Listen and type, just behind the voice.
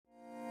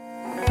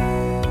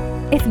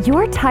If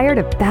you're tired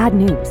of bad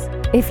news,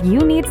 if you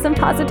need some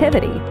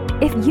positivity,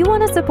 if you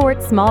want to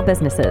support small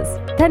businesses,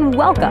 then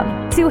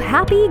welcome to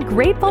Happy,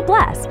 Grateful,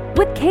 Blessed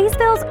with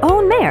Kaysville's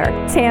own mayor,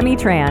 Tammy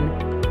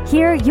Tran.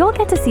 Here, you'll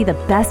get to see the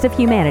best of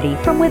humanity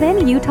from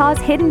within Utah's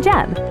hidden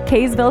gem,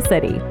 Kaysville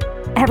City.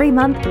 Every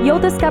month, you'll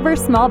discover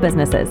small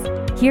businesses,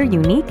 hear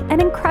unique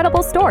and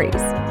incredible stories,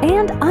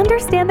 and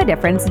understand the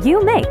difference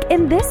you make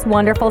in this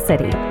wonderful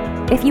city.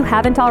 If you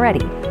haven't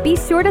already, be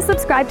sure to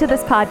subscribe to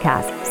this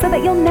podcast so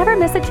that you'll never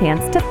miss a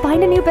chance to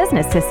find a new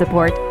business to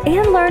support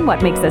and learn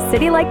what makes a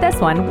city like this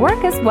one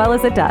work as well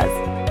as it does.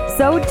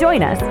 So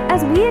join us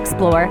as we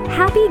explore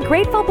Happy,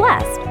 Grateful,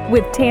 Blessed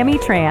with Tammy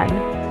Tran.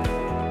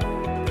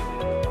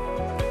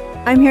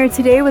 I'm here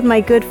today with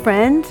my good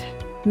friend,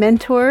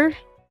 mentor,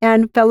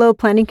 and fellow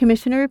planning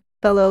commissioner,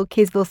 fellow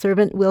Kaysville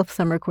servant, Wilf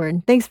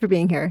Summercorn. Thanks for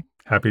being here.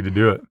 Happy to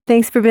do it.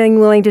 Thanks for being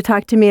willing to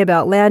talk to me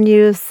about land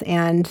use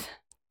and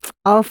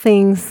all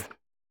things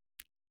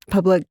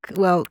public,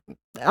 well,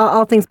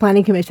 all things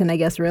planning commission, I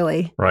guess,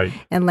 really. Right.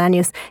 And land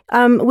use.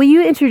 Will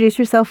you introduce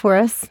yourself for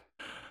us?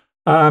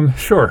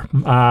 Sure.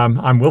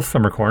 I'm Wilf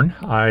Summercorn.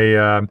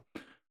 I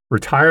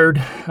retired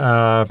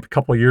a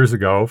couple of years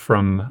ago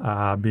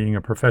from being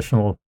a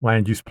professional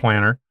land use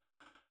planner.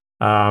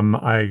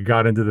 I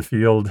got into the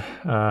field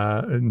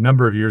a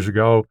number of years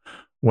ago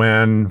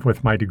when,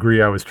 with my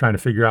degree, I was trying to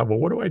figure out, well,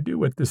 what do I do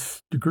with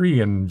this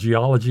degree in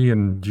geology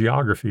and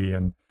geography?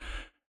 And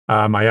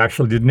I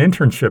actually did an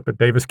internship at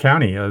Davis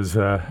County as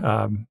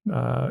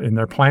in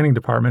their planning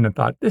department and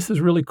thought, this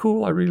is really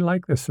cool. I really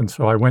like this. And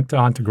so I went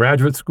on to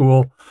graduate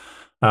school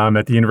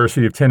at the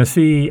University of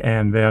Tennessee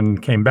and then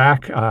came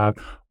back,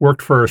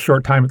 worked for a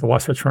short time at the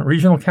Wasatch Front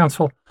Regional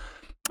Council,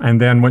 and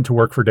then went to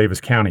work for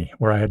Davis County,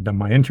 where I had done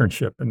my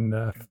internship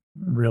and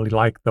really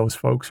liked those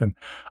folks. And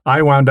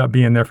I wound up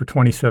being there for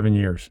 27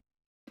 years.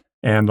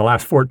 And the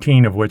last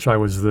 14 of which I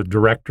was the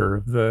director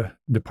of the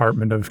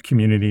Department of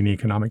Community and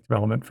Economic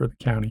Development for the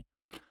county.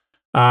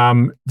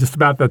 Just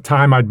about the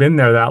time I'd been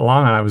there that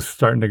long, I was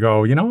starting to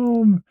go,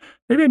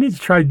 maybe I need to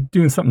try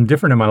doing something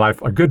different in my life.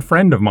 A good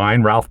friend of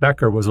mine, Ralph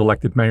Becker, was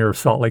elected mayor of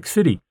Salt Lake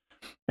City,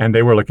 and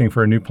they were looking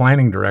for a new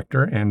planning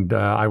director. And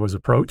I was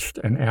approached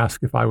and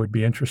asked if I would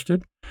be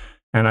interested.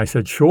 And I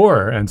said,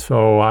 sure. And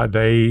so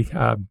they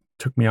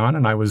took me on,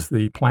 and I was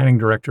the planning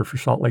director for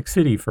Salt Lake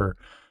City for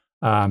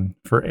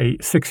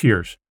 6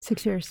 years.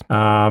 6 years.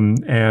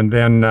 And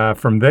then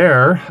from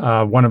there,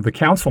 one of the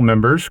council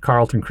members,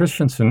 Carlton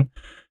Christensen,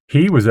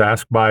 he was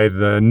asked by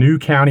the new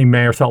county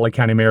mayor, Salt Lake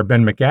County Mayor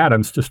Ben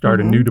McAdams, to start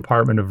a new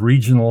Department of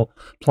Regional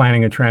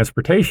Planning and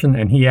Transportation.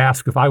 And he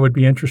asked if I would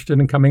be interested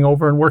in coming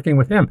over and working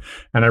with him.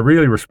 And I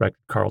really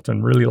respected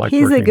Carlton, really liked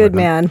working with him. He's a good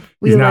man.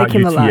 We like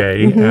him a lot.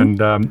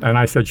 And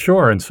I said,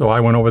 sure. And so I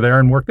went over there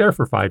and worked there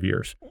for 5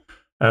 years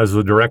as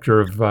the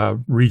director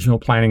of regional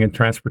planning and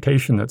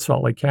transportation at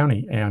Salt Lake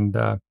County. And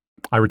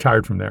I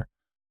retired from there.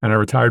 And I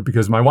retired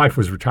because my wife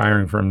was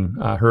retiring from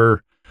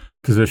her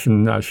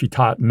position. She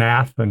taught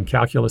math and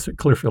calculus at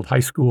Clearfield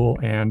High School.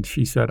 And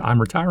she said, I'm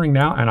retiring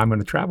now and I'm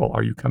going to travel.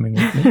 Are you coming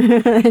with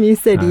me? And you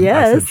said,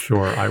 yes. I said,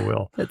 sure, I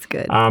will. That's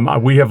good.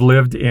 We have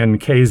lived in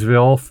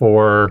Kaysville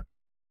for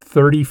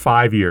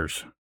 35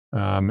 years.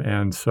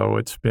 And so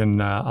it's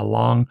been a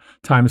long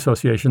time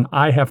association.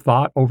 I have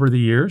thought over the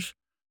years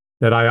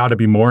that I ought to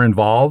be more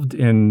involved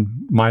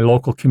in my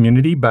local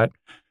community, but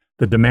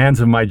the demands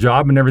of my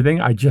job and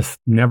everything, I just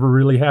never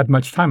really had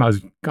much time. I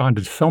was gone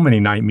to so many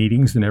night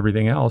meetings and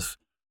everything else.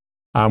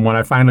 When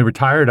I finally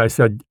retired, I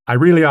said, I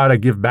really ought to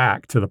give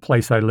back to the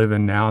place I live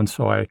in now. And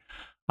so I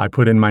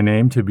put in my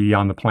name to be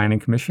on the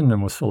Planning Commission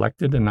and was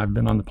selected. And I've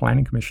been on the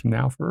Planning Commission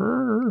now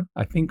for,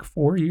 I think,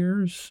 4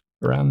 years,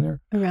 around there.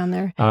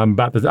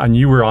 And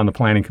you were on the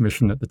Planning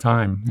Commission at the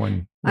time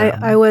when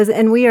I was,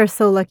 and we are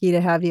so lucky to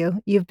have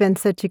you. You've been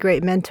such a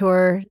great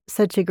mentor,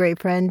 such a great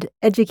friend,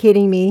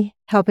 educating me,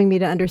 helping me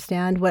to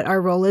understand what our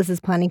role is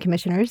as planning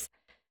commissioners.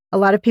 A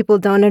lot of people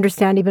don't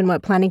understand even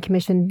what planning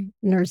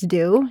commissioners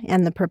do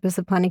and the purpose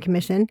of planning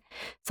commission.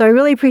 So I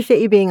really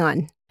appreciate you being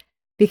on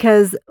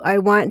because I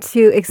want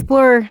to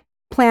explore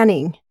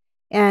planning,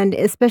 and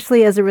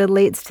especially as it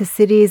relates to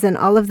cities and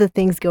all of the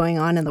things going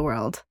on in the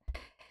world.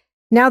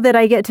 Now that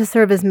I get to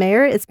serve as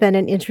mayor, it's been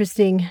an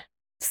interesting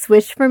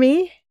switch for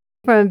me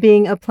from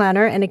being a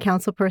planner and a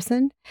council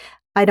person.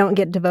 I don't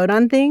get to vote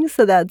on things,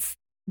 so that's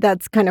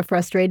kind of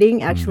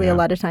frustrating, actually, a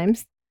lot of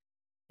times,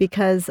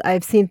 because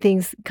I've seen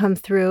things come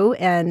through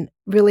and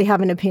really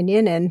have an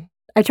opinion, and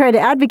I try to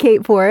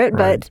advocate for it,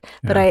 but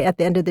I, at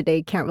the end of the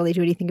day, can't really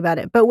do anything about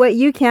it. But what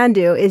you can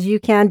do is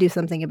you can do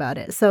something about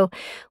it. So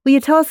will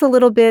you tell us a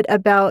little bit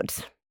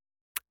about,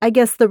 I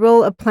guess, the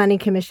role of planning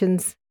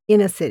commissions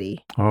in a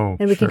city? Oh,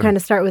 and we can kind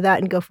of start with that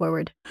and go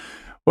forward.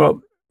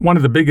 Well, one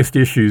of the biggest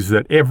issues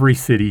that every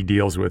city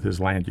deals with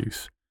is land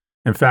use.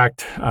 In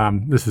fact,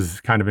 this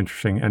is kind of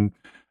interesting, and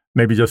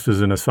maybe just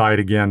as an aside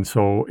again,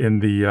 so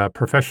in the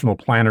Professional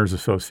Planners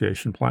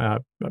Association,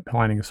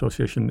 Planning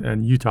Association,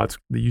 and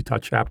the Utah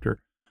chapter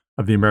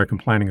of the American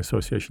Planning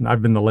Association,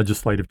 I've been the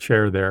legislative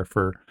chair there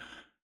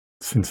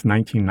since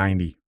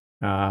 1990.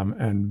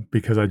 and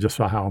because I just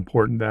saw how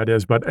important that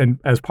is. But and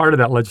as part of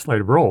that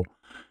legislative role,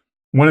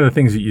 one of the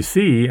things that you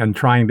see in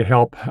trying to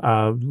help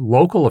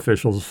local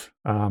officials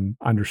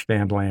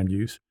understand land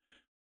use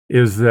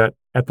is that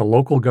at the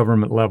local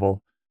government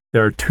level,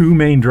 there are two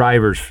main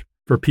drivers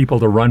for people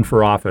to run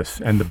for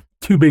office, and the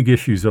two big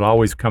issues that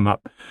always come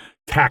up: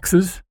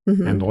 taxes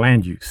and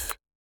land use.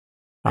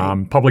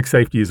 Public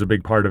safety is a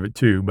big part of it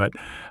too, but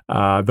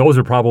those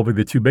are probably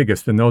the two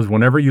biggest. And those,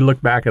 whenever you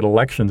look back at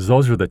elections,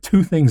 those are the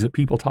two things that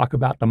people talk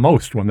about the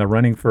most when they're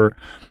running for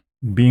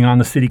being on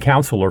the city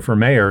council or for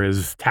mayor,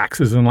 is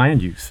taxes and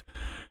land use.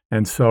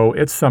 And so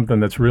it's something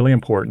that's really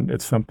important.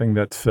 It's something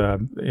that's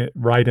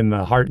right in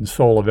the heart and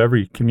soul of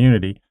every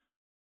community.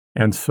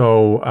 And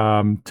so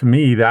to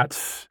me,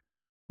 that's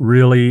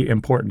really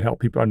important to help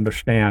people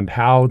understand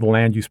how the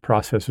land use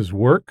processes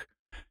work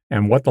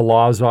and what the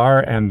laws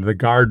are and the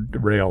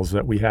guardrails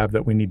that we have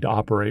that we need to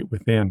operate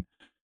within.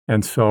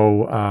 And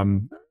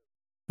so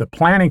the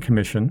Planning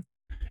Commission,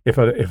 if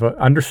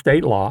under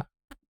state law,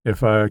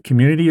 if a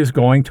community is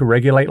going to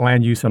regulate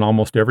land use, and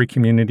almost every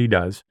community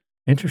does,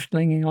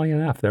 interestingly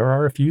enough, there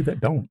are a few that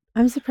don't.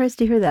 I'm surprised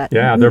to hear that.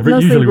 Yeah, they're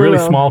Mostly usually really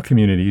rural. small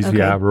communities, Okay.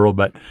 yeah, rural,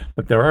 but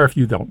there are a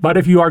few that don't. But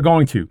if you are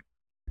going to,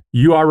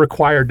 you are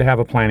required to have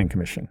a planning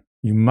commission.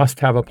 You must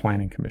have a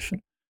planning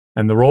commission.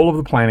 And the role of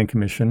the planning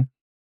commission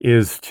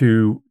is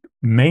to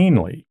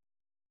mainly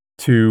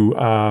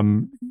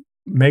to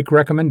make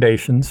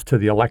recommendations to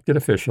the elected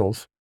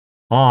officials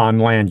on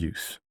land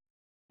use.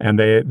 And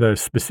the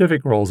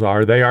specific roles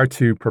are, they are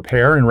to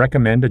prepare and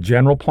recommend a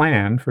general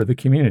plan for the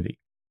community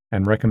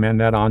and recommend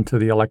that on to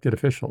the elected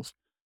officials.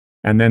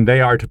 And then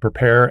they are to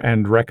prepare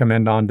and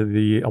recommend on to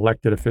the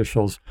elected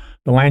officials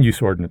the land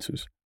use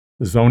ordinances,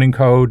 the zoning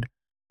code,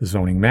 the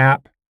zoning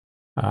map,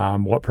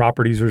 what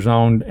properties are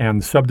zoned,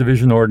 and the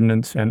subdivision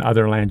ordinance and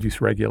other land use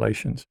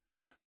regulations.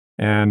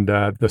 And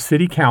the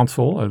city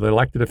council, or the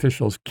elected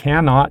officials,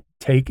 cannot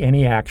take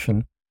any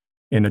action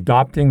in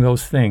adopting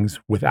those things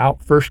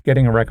without first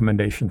getting a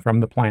recommendation from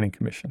the Planning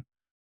Commission.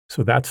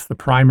 So that's the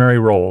primary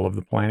role of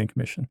the Planning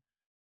Commission.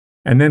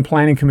 And then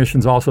planning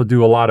commissions also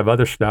do a lot of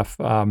other stuff.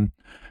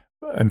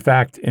 In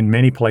fact, in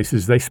many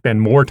places, they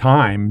spend more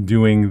time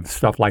doing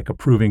stuff like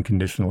approving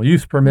conditional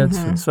use permits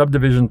and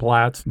subdivision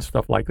plats and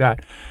stuff like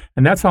that.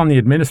 And that's on the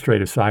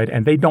administrative side,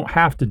 and they don't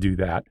have to do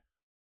that,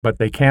 but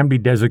they can be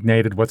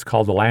designated what's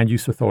called a land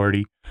use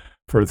authority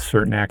for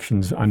certain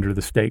actions under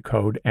the state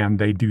code, and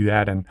they do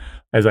that. And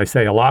as I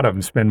say, a lot of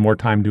them spend more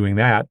time doing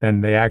that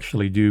than they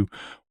actually do,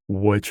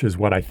 which is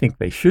what I think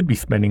they should be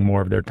spending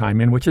more of their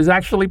time in, which is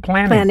actually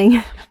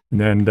planning.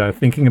 And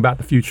thinking about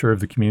the future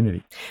of the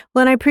community.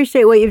 Well, and I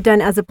appreciate what you've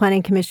done as a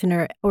planning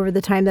commissioner over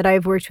the time that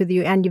I've worked with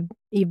you, and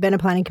you've been a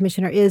planning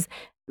commissioner, is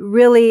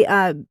really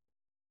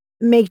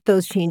make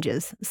those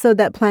changes so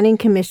that planning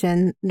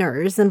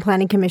commissioners and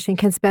planning commission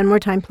can spend more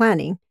time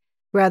planning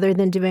rather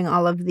than doing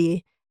all of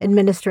the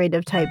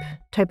administrative type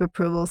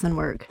approvals and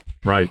work.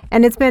 Right.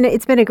 And it's been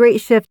a great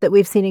shift that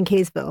we've seen in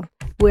Kaysville,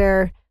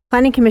 where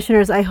planning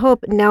commissioners, I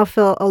hope, now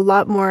feel a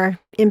lot more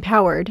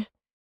empowered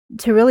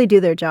to really do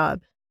their job.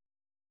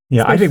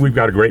 Yeah, I think we've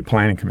got a great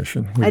planning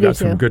commission. We've got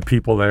some too. good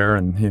people there,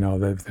 and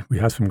we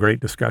have some great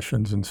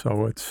discussions, and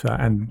so it's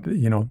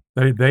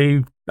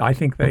they I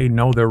think they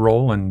know their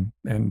role and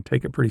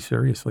take it pretty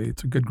seriously.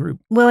 It's a good group.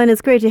 Well, and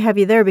it's great to have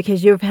you there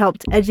because you've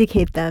helped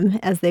educate them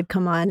as they've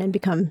come on and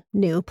become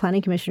new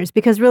planning commissioners.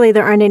 Because really,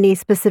 there aren't any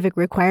specific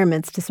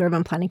requirements to serve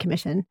on planning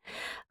commission,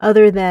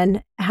 other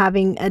than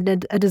having a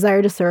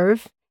desire to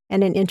serve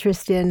and an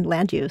interest in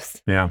land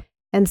use. Yeah.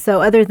 And so,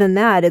 other than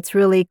that, it's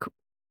really.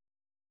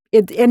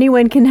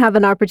 Anyone can have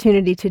an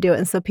opportunity to do it,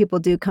 and so people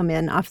do come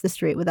in off the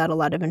street without a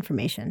lot of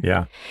information.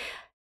 Yeah.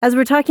 As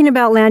we're talking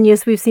about land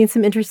use, we've seen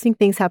some interesting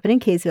things happen in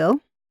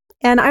Kaysville.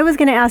 And I was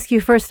going to ask you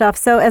first off,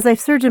 so as I've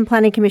served in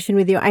Planning Commission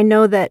with you, I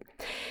know that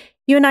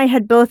you and I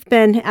had both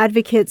been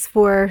advocates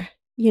for,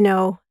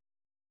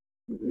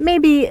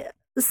 maybe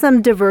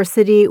some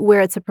diversity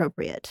where it's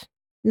appropriate.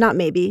 Not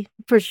maybe,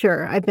 for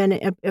sure. I've been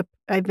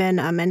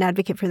an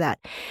advocate for that.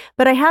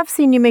 But I have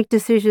seen you make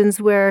decisions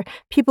where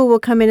people will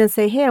come in and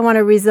say, hey, I want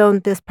to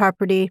rezone this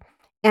property,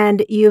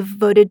 and you've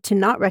voted to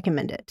not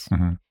recommend it.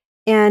 Mm-hmm.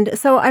 And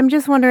so I'm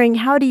just wondering,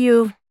 how do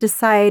you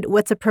decide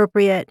what's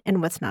appropriate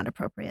and what's not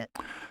appropriate?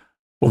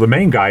 Well, the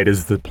main guide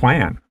is the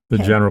plan. The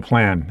Okay. general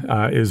plan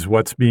is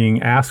what's being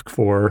asked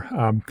for,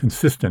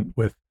 consistent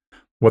with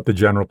what the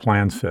general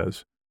plan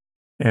says.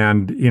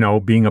 And,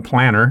 being a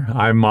planner,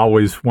 I'm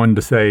always one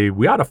to say,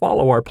 we ought to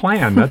follow our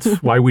plan.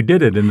 That's why we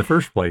did it in the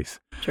first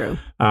place. True.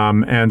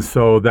 And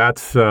so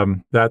that's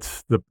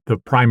the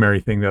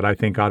primary thing that I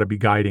think ought to be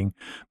guiding.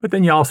 But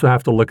then you also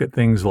have to look at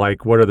things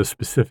like, what are the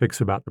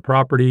specifics about the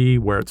property,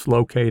 where it's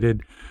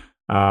located,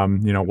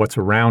 what's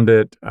around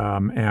it,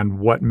 and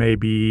what may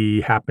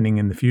be happening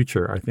in the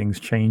future. Are things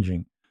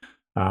changing?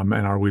 And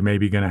are we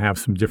maybe going to have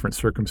some different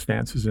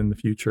circumstances in the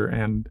future?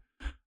 And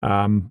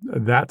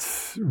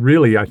that's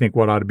really, I think,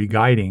 what ought to be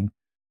guiding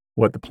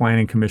what the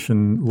Planning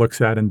Commission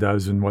looks at and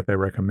does and what they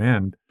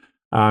recommend.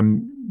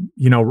 When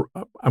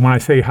I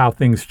say how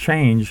things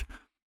change,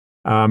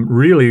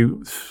 Really,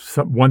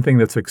 one thing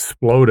that's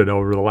exploded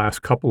over the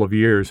last couple of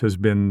years has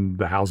been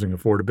the housing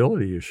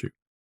affordability issue,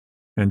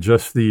 and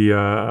just the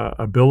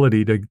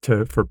ability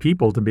for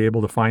people to be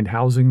able to find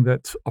housing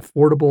that's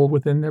affordable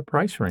within their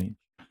price range.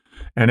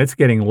 And it's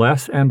getting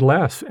less and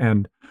less.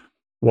 And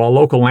while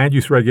local land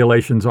use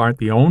regulations aren't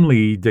the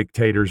only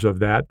dictators of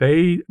that,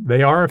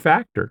 they are a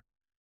factor.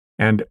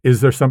 And is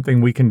there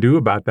something we can do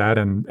about that?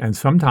 And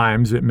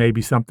sometimes it may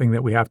be something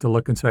that we have to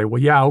look and say,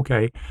 well, yeah,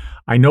 okay,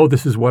 I know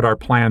this is what our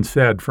plan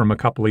said from a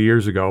couple of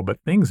years ago, but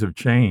things have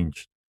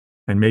changed.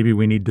 And maybe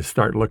we need to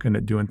start looking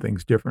at doing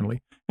things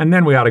differently. And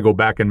then we ought to go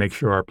back and make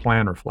sure our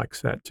plan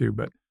reflects that too.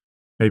 But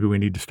maybe we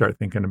need to start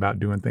thinking about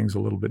doing things a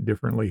little bit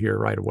differently here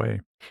right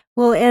away.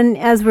 Well, and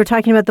as we're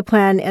talking about the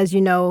plan, as you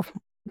know,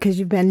 because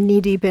you've been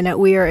knee-deep in it,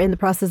 we are in the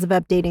process of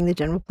updating the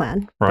general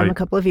plan from a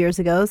couple of years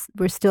ago.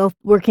 We're still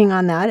working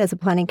on that as a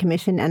planning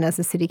commission and as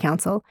a city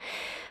council.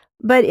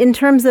 But in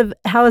terms of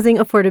housing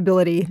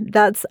affordability,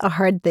 that's a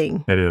hard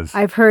thing. It is.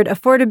 I've heard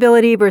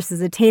affordability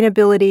versus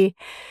attainability.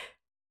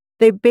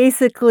 They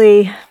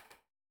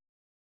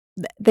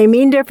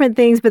mean different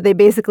things, but they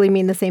basically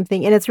mean the same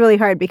thing. And it's really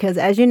hard because,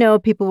 as you know,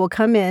 people will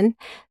come in,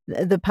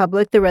 the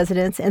public, the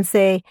residents, and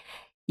say,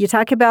 you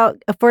talk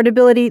about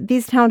affordability,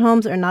 these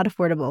townhomes are not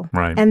affordable.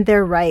 Right. And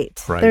they're right.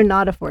 They're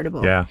not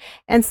affordable. Yeah.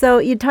 And so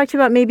you talked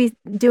about maybe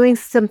doing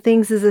some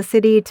things as a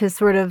city to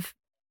sort of,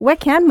 what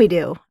can we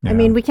do? Yeah. I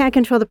mean, we can't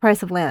control the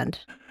price of land.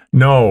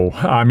 No.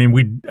 I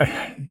mean,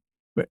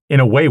 in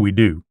a way we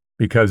do,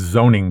 because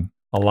zoning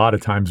a lot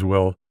of times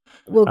will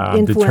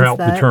influence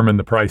that. determine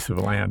the price of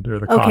land or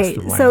the cost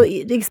of land. So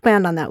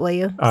expand on that, will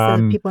you, so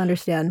that people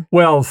understand?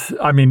 Well,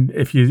 I mean,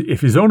 if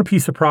you zone a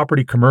piece of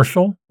property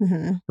commercial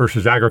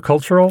versus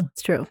agricultural,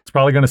 it's true. It's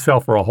probably going to sell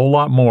for a whole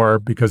lot more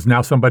because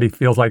now somebody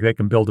feels like they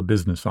can build a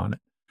business on it.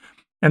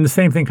 And the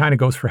same thing kind of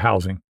goes for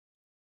housing.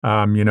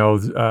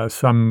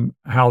 Some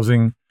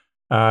housing,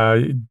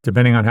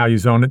 depending on how you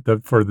zone it,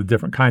 for the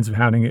different kinds of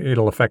housing,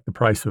 it'll affect the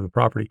price of the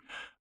property.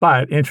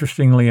 But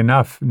interestingly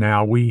enough,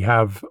 now we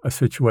have a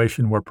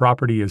situation where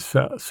property is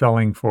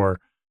selling for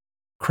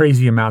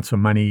crazy amounts of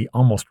money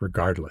almost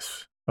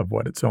regardless of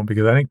what it's owned,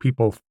 because I think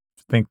people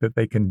think that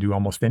they can do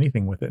almost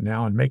anything with it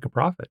now and make a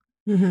profit.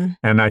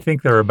 And I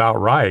think they're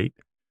about right,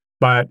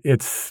 but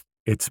it's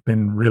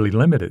been really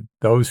limited.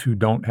 Those who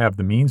don't have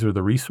the means or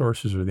the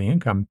resources or the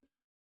income,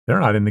 they're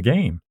not in the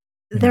game.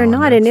 They're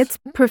not, and it's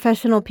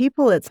professional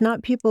people. It's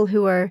not people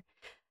who are,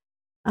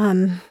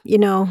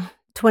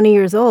 20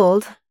 years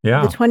old.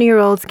 Yeah. The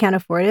 20-year-olds can't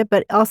afford it,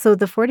 but also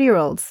the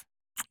 40-year-olds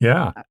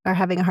are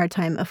having a hard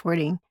time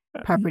affording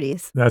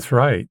properties. That's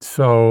right.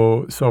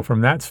 So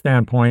from that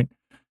standpoint,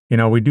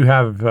 we do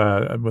have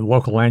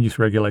local land use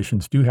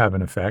regulations do have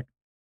an effect.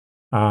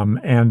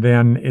 And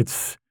then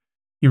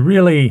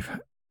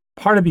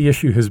part of the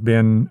issue has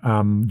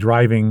been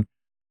driving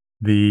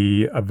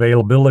the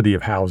availability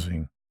of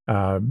housing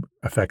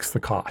affects the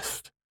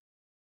cost.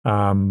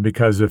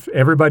 Because if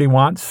everybody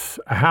wants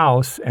a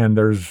house and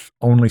there's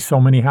only so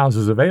many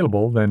houses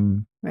available,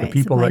 then the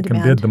people that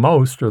can bid the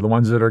most are the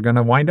ones that are going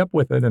to wind up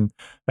with it, and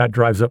that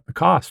drives up the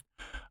cost.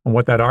 And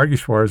what that argues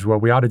for is, well,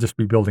 we ought to just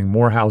be building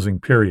more housing,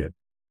 period.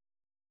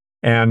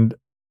 And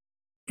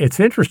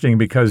it's interesting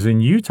because in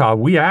Utah,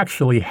 we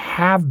actually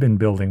have been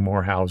building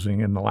more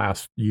housing in the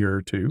last year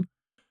or two,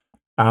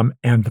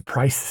 and the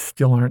prices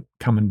still aren't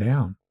coming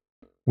down,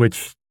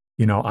 which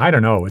I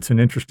don't know. It's an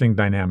interesting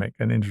dynamic,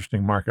 an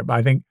interesting market.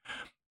 But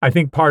I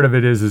think part of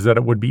it is that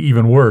it would be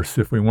even worse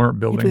if we weren't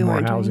building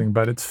more housing.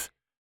 But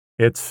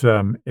it's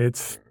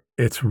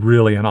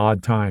really an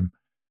odd time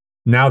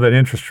now that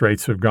interest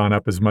rates have gone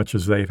up as much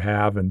as they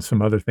have, and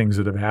some other things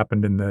that have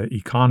happened in the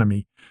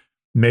economy.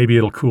 Maybe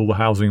it'll cool the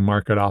housing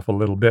market off a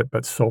little bit,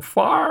 but so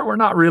far we're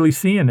not really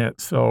seeing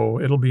it. So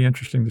it'll be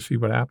interesting to see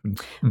what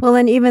happens. Well,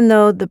 and even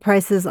though the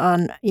prices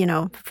on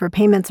for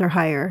payments are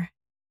higher,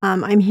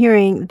 I'm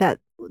hearing that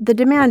the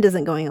demand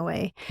isn't going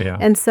away. Yeah.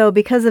 And so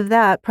because of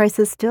that,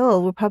 prices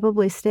still will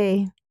probably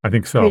stay I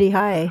think so. Pretty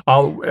high.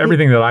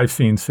 Everything that I've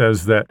seen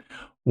says that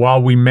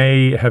while we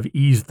may have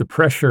eased the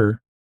pressure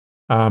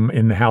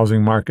in the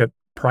housing market,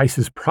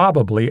 prices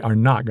probably are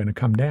not going to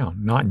come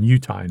down. Not in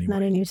Utah anyway.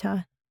 Not in Utah.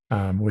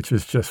 Which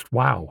is just,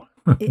 wow.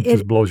 It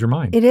just blows your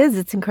mind. It is.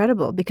 It's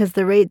incredible because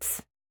the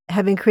rates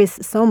have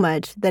increased so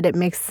much that it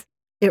makes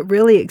it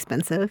really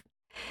expensive.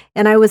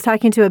 And I was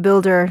talking to a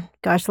builder,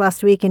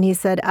 last week, and he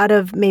said out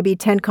of maybe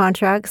 10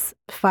 contracts,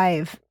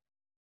 5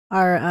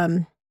 are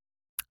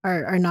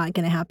not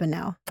going to happen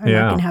now. Not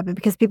going to happen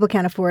because people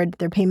can't afford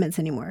their payments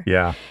anymore.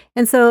 Yeah.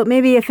 And so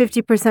maybe a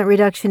 50%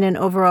 reduction in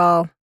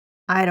overall,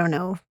 I don't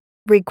know,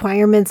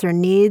 requirements or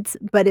needs,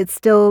 but it's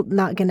still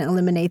not going to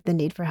eliminate the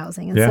need for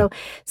housing. And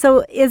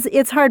so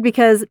it's hard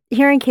because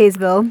here in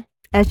Kaysville,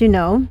 as you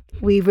know,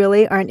 we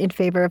really aren't in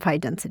favor of high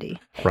density.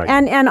 Right.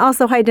 And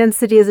also high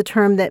density is a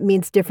term that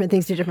means different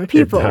things to different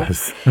people. It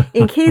does.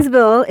 In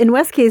Kaysville, in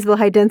West Kaysville,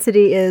 high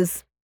density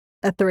is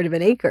a third of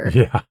an acre.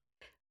 Yeah.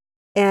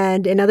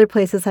 And in other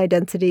places, high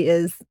density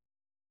is,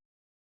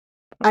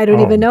 I don't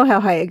even know how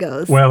high it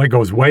goes. Well, it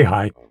goes way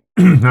high.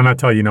 And I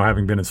tell you,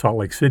 having been in Salt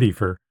Lake City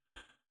for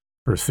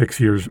for 6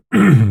 years,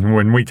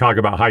 when we talk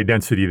about high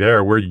density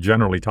there, we're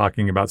generally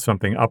talking about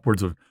something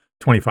upwards of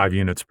 25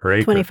 units per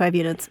acre. 25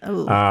 units.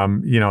 Oh,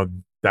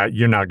 That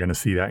you're not going to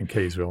see that in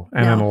Kaysville.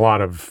 And in No. a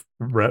lot of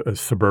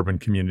suburban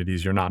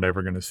communities, you're not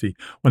ever going to see.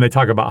 When they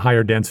talk about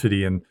higher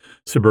density in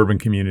suburban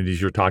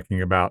communities, you're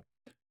talking about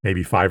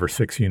maybe 5 or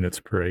 6 units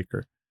per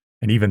acre.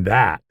 And even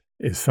that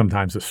is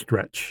sometimes a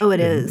stretch Oh,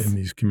 it is. in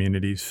these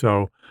communities.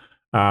 So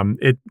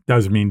it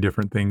does mean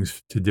different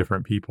things to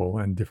different people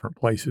and different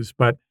places.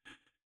 But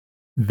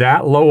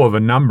that low of a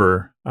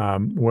number,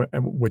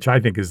 which I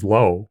think is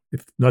low,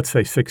 if let's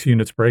say 6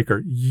 units per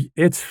acre,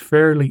 it's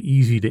fairly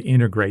easy to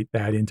integrate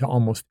that into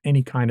almost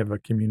any kind of a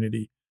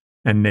community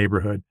and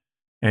neighborhood.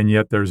 And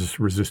yet there's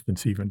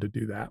resistance even to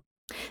do that.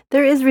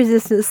 There is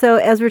resistance. So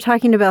as we're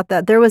talking about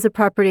that, there was a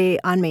property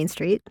on Main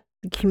Street,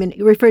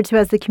 referred to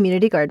as the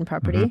community garden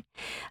property.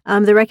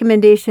 The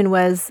recommendation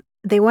was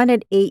they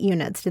wanted 8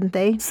 units, didn't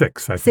they?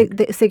 6, I think.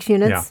 6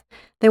 units. Yeah.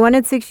 They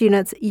wanted 6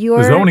 units.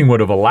 The zoning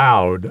would have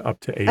allowed up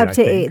to 8, Up I to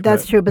think, 8,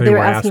 that's true, but they were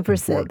asking for it.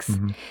 6.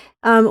 Mhm.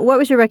 What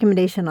was your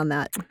recommendation on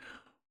that?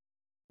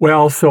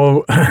 Well,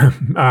 so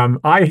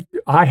I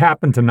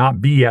happened to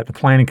not be at the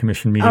Planning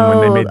Commission meeting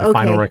when they made the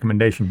final okay.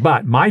 recommendation,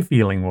 but my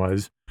feeling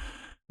was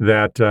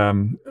that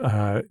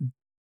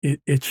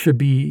it should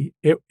be,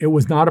 it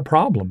was not a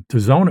problem to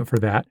zone it for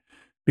that,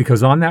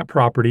 because on that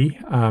property,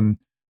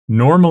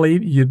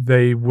 normally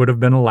they would have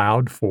been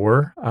allowed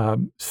for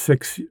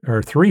 6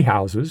 or 3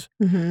 houses.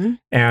 Mm-hmm.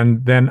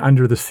 And then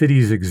under the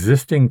city's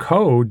existing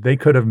code, they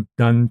could have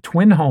done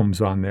twin homes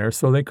on there.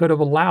 So they could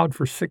have allowed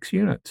for 6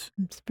 units.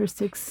 For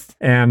 6.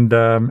 And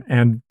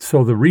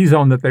so the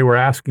rezone that they were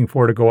asking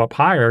for to go up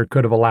higher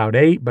could have allowed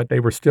 8, but they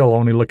were still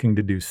only looking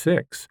to do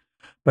 6.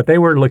 But they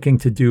were looking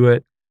to do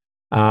it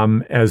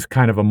as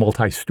kind of a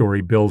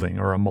multi-story building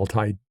or a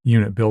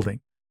multi-unit building.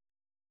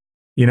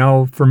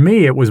 For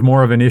me, it was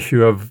more of an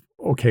issue of,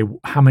 okay,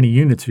 how many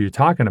units are you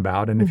talking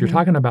about? And if you're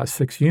talking about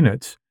 6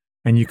 units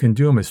and you can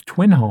do them as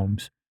twin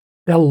homes,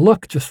 they'll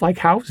look just like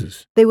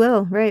houses. They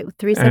will, right?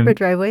 3 separate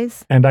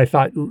driveways. And I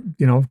thought,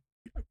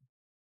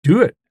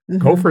 do it.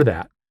 Go for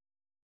that.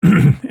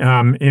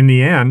 In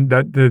the end,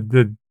 that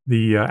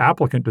the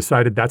applicant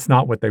decided that's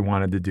not what they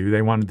wanted to do.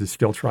 They wanted to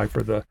still try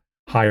for the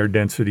higher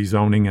density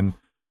zoning,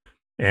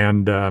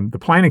 and the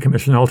Planning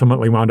Commission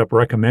ultimately wound up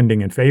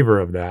recommending in favor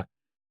of that.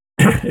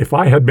 If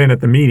I had been at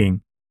the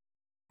meeting,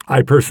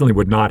 I personally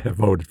would not have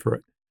voted for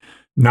it.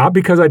 Not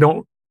because I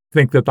don't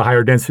think that the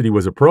higher density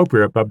was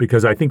appropriate, but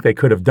because I think they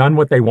could have done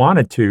what they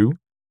wanted to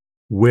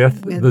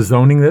with the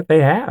zoning that they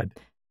had.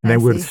 And they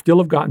would still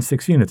have gotten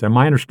 6 units. And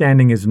my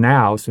understanding is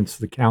now, since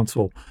the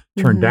council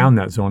turned down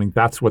that zoning,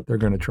 that's what they're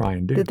going to try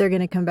and do. That they're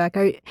going to come back.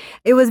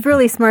 It was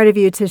really smart of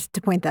you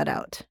to point that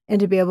out and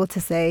to be able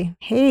to say,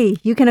 hey,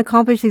 you can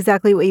accomplish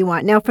exactly what you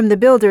want. Now, from the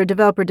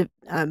developer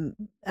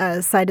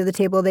side of the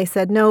table, they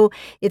said, no,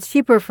 it's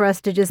cheaper for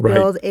us to just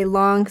build a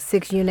long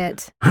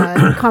 6-unit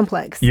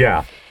complex.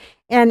 Yeah.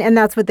 And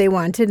that's what they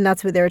wanted, and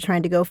that's what they were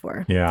trying to go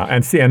for. Yeah.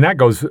 And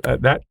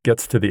that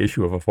gets to the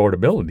issue of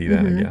affordability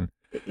then again.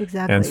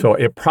 Exactly. And so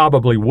it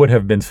probably would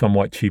have been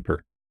somewhat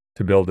cheaper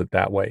to build it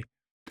that way.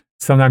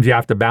 Sometimes you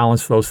have to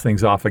balance those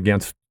things off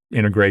against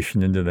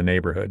integration into the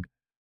neighborhood.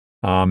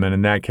 And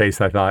in that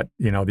case, I thought,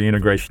 the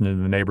integration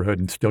into the neighborhood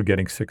and still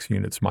getting 6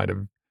 units might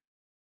have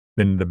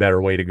been the better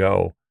way to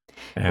go.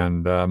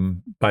 And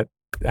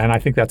I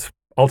think that's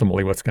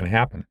ultimately what's going to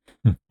happen.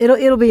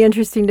 It'll be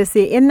interesting to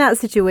see. In that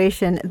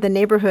situation, the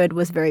neighborhood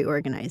was very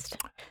organized.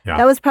 Yeah.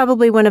 That was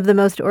probably one of the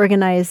most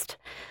organized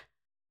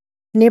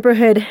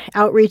neighborhood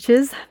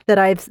outreaches that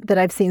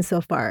I've seen so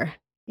far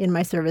in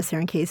my service here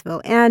in Kaysville.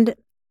 And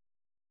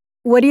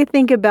what do you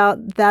think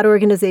about that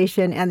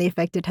organization and the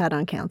effect it had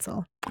on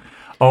council?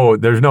 Oh,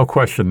 there's no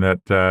question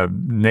that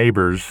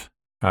neighbors,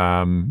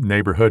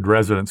 neighborhood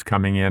residents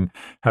coming in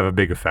have a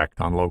big effect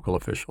on local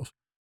officials.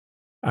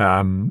 I've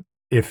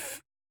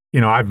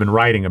been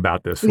writing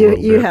about this a little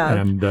bit. Have.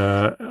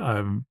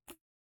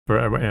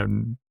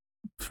 And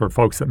for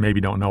folks that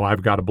maybe don't know,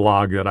 I've got a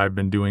blog that I've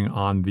been doing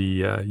on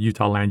the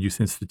Utah Land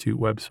Use Institute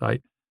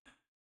website.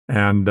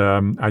 And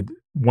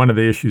one of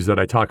the issues that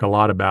I talk a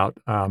lot about,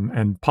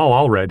 and Paul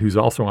Allred, who's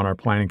also on our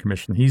Planning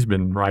Commission, he's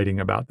been writing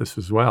about this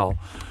as well,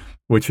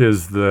 which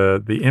is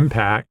the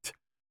impact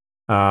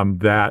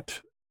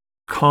that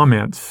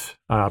comments,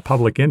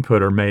 public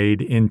input are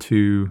made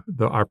into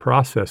our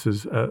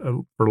processes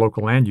for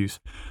local land use.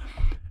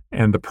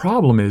 And the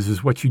problem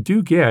is what you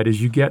do get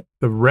is you get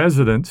the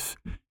residents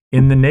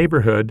in the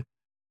neighborhood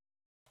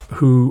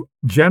who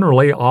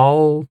generally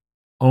all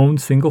own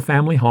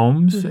single-family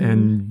homes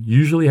and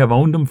usually have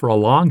owned them for a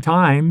long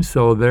time.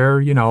 So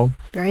they're,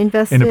 very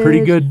invested, in a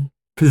pretty good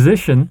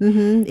position.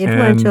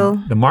 Influential.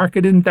 And the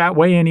market isn't that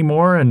way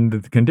anymore and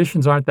the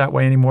conditions aren't that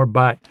way anymore,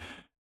 but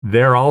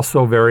they're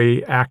also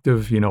very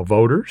active,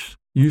 voters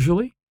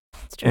usually.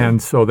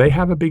 And so they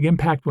have a big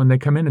impact when they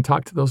come in and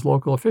talk to those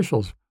local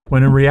officials.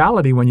 When in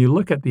reality, when you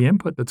look at the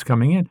input that's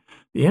coming in,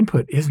 the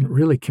input isn't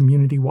really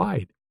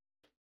community-wide.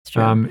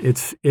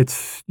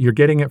 It's you're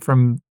getting it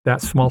from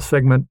that small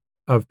segment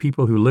of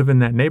people who live in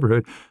that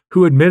neighborhood,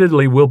 who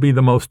admittedly will be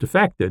the most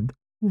affected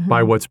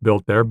by what's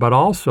built there, but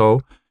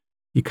also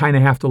you kind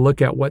of have to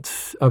look at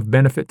what's of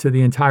benefit to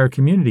the entire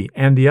community.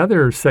 And the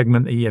other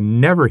segment that you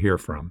never hear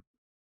from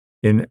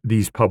in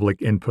these public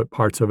input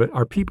parts of it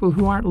are people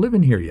who aren't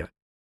living here yet.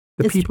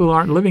 The people who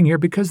aren't living here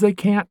because they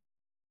can't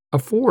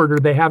afford or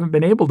they haven't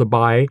been able to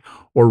buy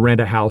or rent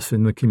a house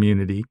in the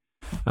community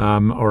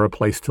or a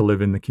place to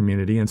live in the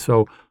community. And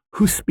so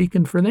who's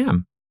speaking for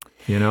them?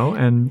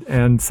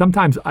 And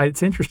sometimes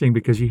it's interesting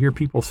because you hear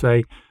people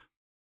say,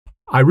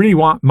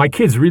 my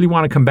kids really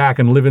want to come back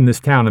and live in this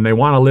town and they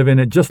want to live in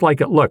it just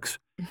like it looks.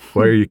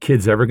 Well, are your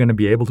kids ever going to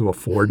be able to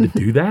afford to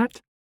do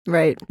that?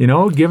 Right.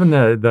 Given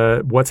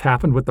the what's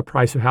happened with the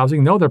price of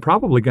housing, no, they're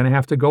probably going to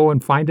have to go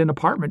and find an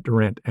apartment to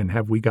rent. And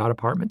have we got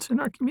apartments in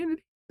our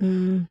community?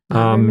 And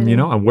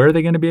where are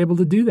they going to be able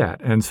to do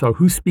that? And so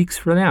who speaks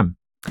for them?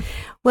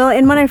 Well,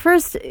 and when I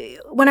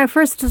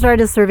first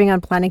started serving on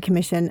Planning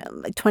Commission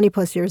like 20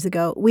 plus years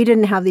ago, we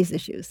didn't have these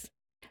issues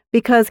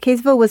because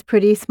Kaysville was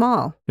pretty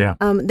small. Yeah.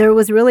 There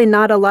was really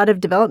not a lot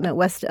of development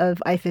west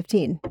of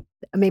I-15.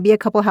 Maybe a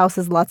couple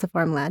houses, lots of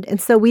farmland.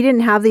 And so we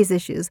didn't have these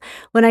issues.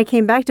 When I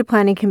came back to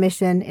Planning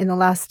Commission in the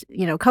last,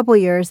 couple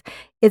years,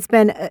 it's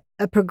been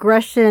a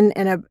progression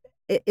and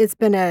it's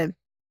been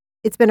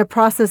a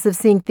process of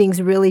seeing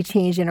things really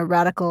change in a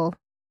radical,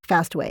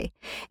 fast way.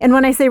 And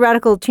when I say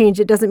radical change,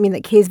 it doesn't mean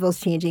that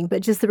Kaysville's changing,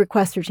 but just the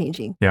requests are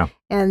changing. Yeah.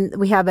 And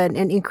we have an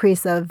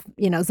increase of,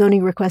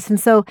 zoning requests. And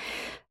so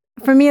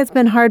for me, it's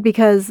been hard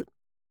because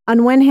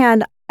on one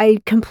hand, I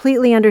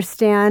completely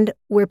understand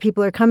where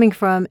people are coming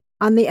from.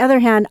 On the other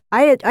hand,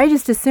 I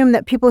just assume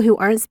that people who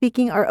aren't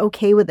speaking are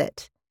okay with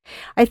it.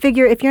 I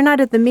figure if you're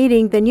not at the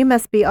meeting, then you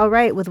must be all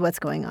right with what's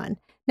going on.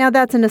 Now,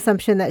 that's an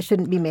assumption that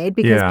shouldn't be made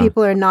because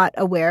people are not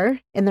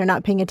aware and they're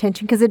not paying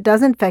attention because it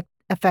doesn't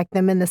affect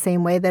them in the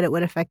same way that it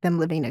would affect them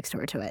living next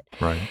door to it.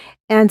 Right.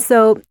 And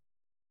so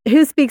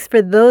who speaks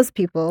for those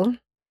people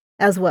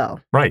as well?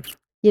 Right.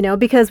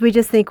 Because we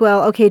just think,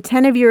 well, okay,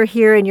 10 of you are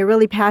here and you're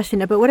really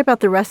passionate, but what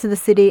about the rest of the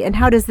city? And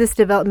how does this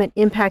development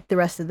impact the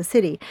rest of the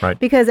city? Right.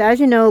 Because as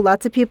you know,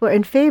 lots of people are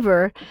in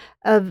favor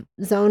of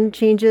zone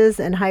changes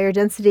and higher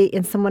density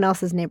in someone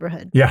else's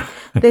neighborhood. Yeah.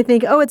 They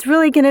think, oh, it's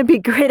really going to be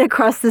great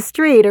across the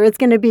street, or it's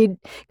going to be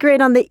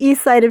great on the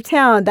east side of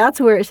town.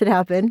 That's where it should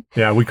happen.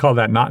 Yeah, we call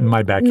that not in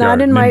my backyard.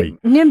 Not in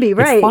NIMBY,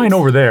 right. It's fine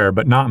over there,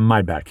 but not in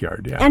my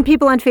backyard. Yeah. And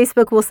people on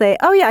Facebook will say,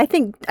 oh, yeah, I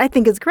think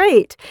it's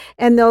great.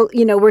 And they'll,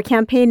 we're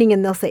campaigning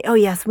and they'll say, oh,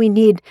 yes, we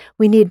need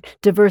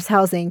diverse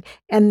housing.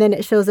 And then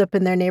it shows up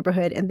in their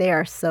neighborhood and they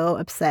are so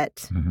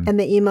upset. Mm-hmm. And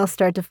the emails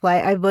start to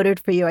fly. I voted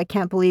for you. I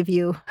can't believe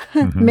you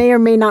may or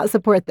may not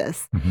support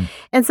this. Mm-hmm.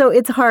 And so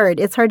it's hard.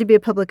 It's hard to be a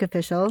public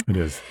official. It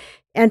is.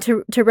 And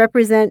to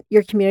represent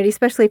your community,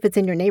 especially if it's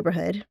in your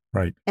neighborhood.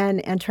 Right.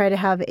 And try to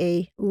have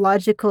a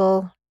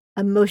logical,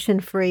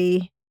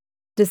 emotion-free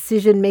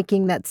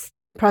decision-making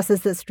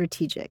process that's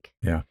strategic.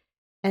 Yeah.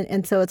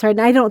 And so it's hard.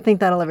 And I don't think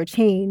that'll ever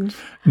change.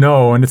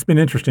 No, and it's been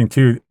interesting,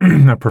 too.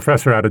 A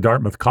professor out of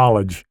Dartmouth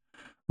College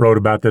wrote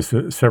about this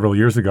several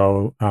years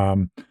ago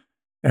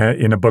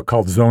in a book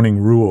called Zoning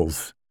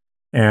Rules.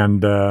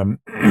 And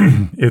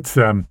it's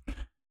a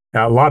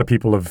lot of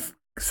people have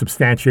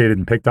substantiated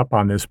and picked up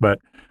on this, but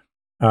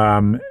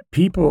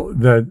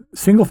the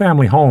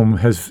single-family home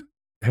has,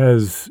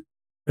 as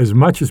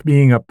much as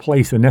being a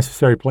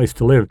necessary place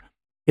to live,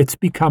 it's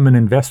become an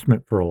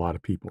investment for a lot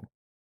of people,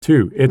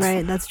 too.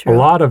 Right, that's true. A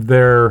lot of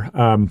their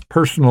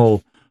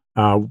personal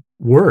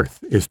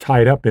worth is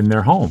tied up in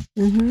their home.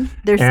 Mm-hmm.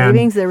 Their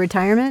savings, their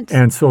retirement.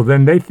 And so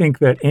then they think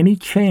that any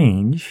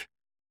change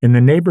in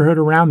the neighborhood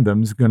around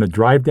them is going to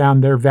drive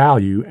down their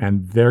value,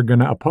 and they're going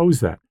to oppose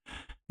that.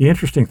 The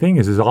interesting thing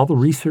is all the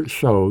research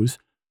shows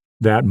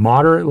that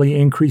moderately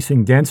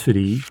increasing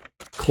density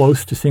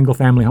close to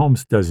single-family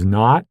homes does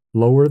not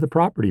lower the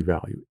property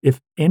value. If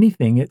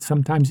anything, it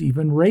sometimes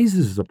even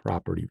raises the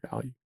property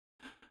value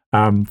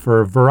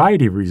for a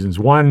variety of reasons.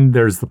 One,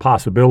 there's the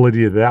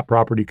possibility that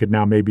property could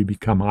now maybe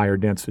become higher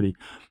density.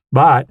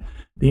 But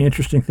the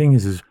interesting thing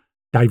is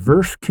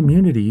diverse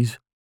communities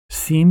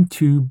seem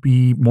to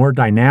be more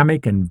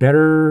dynamic and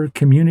better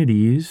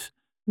communities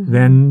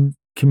than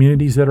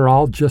communities that are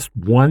all just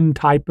one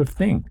type of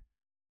thing.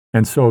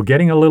 And so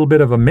getting a little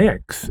bit of a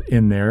mix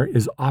in there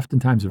is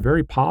oftentimes a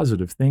very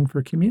positive thing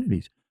for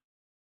communities.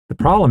 The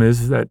problem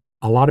is that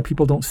a lot of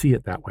people don't see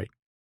it that way.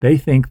 They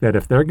think that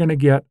if they're going to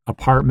get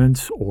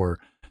apartments or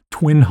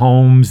twin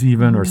homes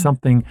even or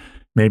something,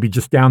 maybe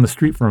just down the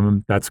street from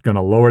them, that's going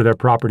to lower their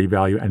property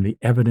value, and the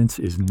evidence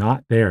is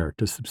not there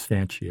to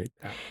substantiate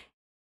that.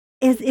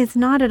 It's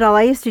not at all.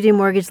 I used to do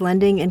mortgage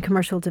lending and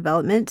commercial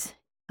development.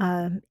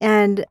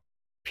 And,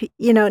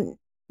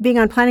 being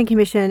on Planning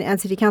Commission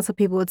and City Council,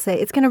 people would say,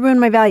 it's going to ruin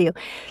my value.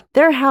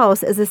 Their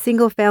house as a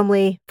single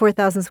family,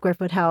 4,000 square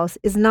foot house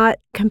is not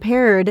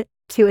compared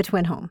to a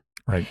twin home.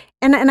 Right.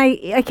 And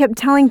I kept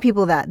telling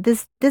people that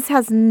this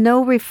has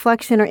no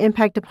reflection or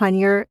impact upon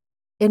your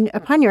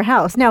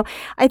house. Now,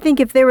 I think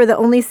if they were the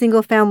only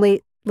single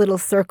family little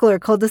circle or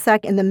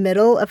cul-de-sac in the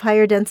middle of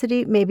higher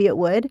density, maybe it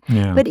would.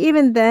 Yeah. But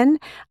even then,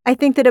 I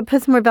think that it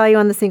puts more value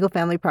on the single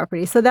family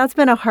property. So that's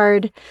been a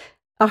hard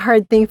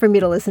thing for me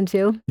to listen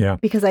to. Yeah.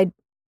 Because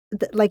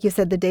like you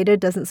said, the data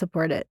doesn't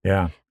support it.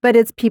 Yeah. But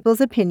it's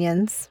people's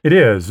opinions. It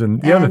is.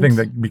 And the other thing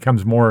that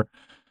becomes more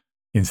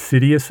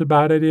insidious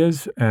about it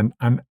is, and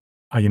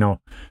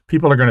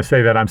people are going to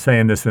say that I'm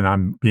saying this and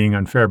I'm being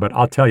unfair, but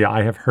I'll tell you,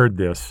 I have heard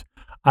this.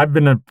 I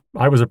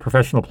was a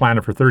professional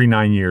planner for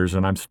 39 years,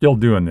 and I'm still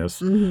doing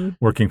this,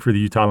 working for the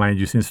Utah Land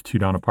Use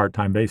Institute on a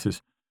part-time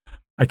basis.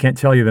 I can't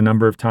tell you the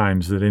number of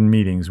times that in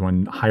meetings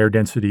when higher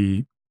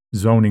density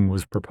zoning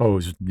was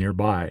proposed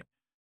nearby,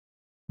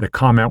 the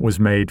comment was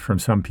made from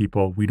some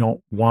people, we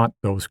don't want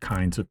those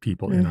kinds of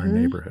people in our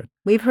neighborhood.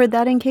 We've heard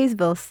that in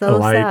Kaysville.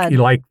 So sad.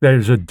 Like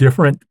there's a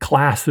different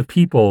class of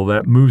people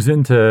that moves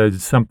into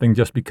something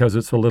just because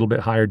it's a little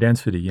bit higher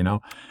density,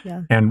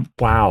 Yeah. And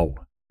wow.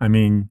 I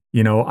mean,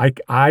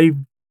 I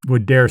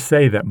would dare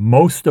say that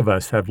most of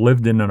us have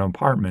lived in an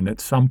apartment at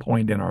some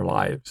point in our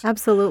lives.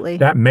 Absolutely.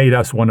 That made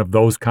us one of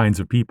those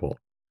kinds of people.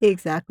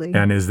 Exactly.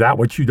 And is that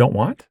what you don't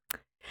want?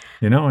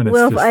 And it's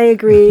Well, I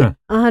agree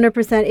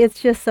 100%.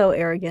 It's just so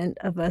arrogant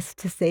of us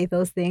to say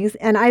those things.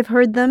 And I've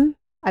heard them.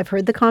 I've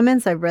heard the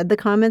comments. I've read the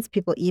comments.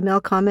 People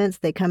email comments.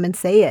 They come and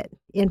say it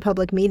in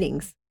public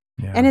meetings.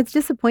 Yeah. And it's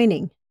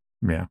disappointing.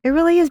 Yeah. It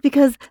really is,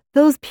 because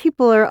those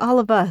people are all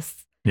of us.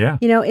 Yeah.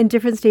 In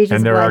different stages and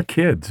of there life. are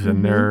kids,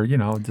 and they're,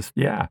 just,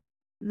 yeah.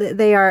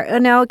 They are.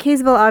 Now,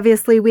 Kaysville,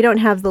 obviously, we don't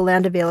have the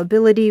land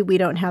availability. We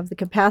don't have the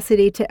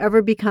capacity to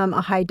ever become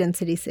a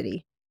high-density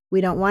city. We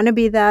don't want to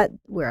be that.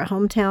 We're a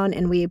hometown,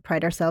 and we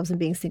pride ourselves in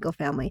being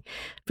single-family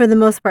for the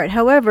most part.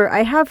 However,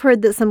 I have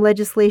heard that some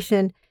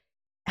legislation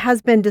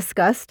has been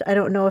discussed. I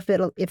don't know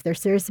if they're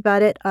serious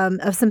about it,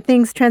 of some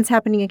trends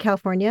happening in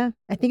California.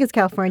 I think it's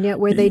California,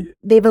 where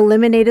they've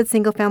eliminated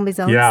single-family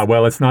zones. Yeah,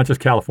 well, it's not just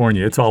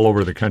California. It's all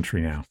over the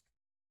country now.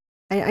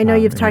 I know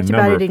you've talked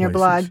about it in your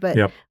blog, but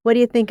Yep. What do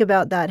you think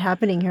about that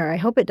happening here? I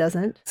hope it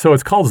doesn't. So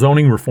it's called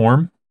zoning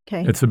reform.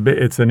 Okay.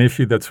 It's an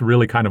issue that's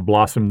really kind of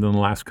blossomed in the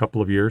last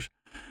couple of years.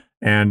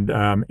 And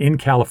in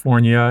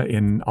California,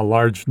 in a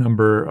large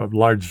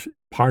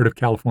part of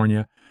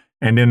California,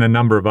 and in a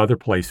number of other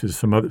places,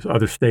 some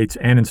other states,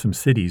 and in some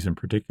cities in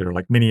particular,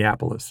 like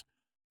Minneapolis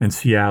and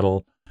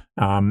Seattle,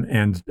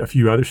 and a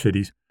few other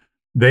cities,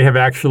 they have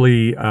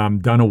actually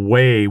done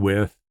away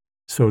with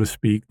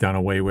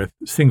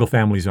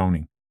single-family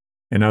zoning.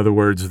 In other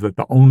words, that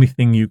the only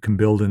thing you can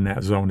build in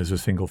that zone is a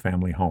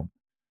single-family home.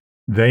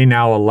 They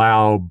now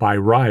allow, by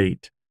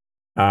right,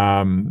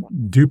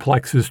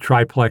 duplexes,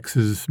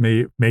 triplexes,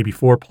 maybe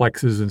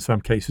fourplexes, in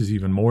some cases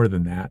even more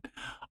than that,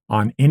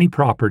 on any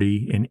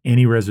property in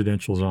any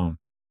residential zone.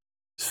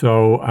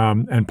 So,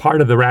 and part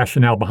of the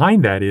rationale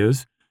behind that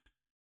is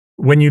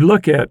when you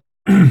look at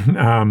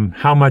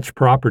how much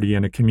property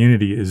in a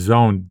community is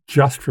zoned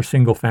just for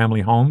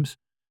single-family homes,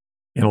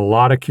 in a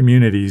lot of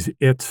communities,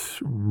 it's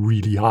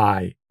really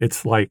high.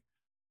 It's like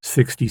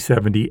 60,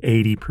 70,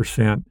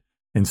 80%,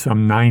 and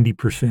some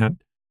 90%.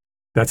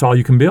 That's all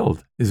you can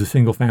build is a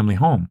single-family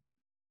home.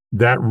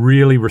 That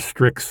really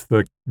restricts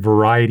the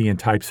variety and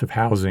types of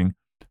housing,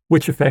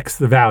 which affects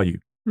the value.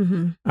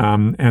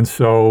 And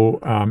so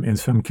in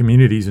some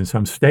communities, in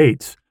some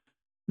states,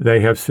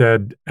 they have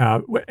said,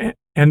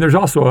 and there's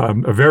also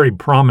a very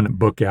prominent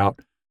book out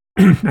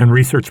and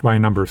research by a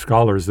number of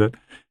scholars that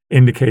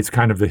indicates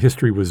kind of the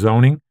history with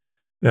zoning,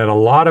 that a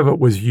lot of it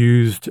was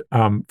used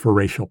for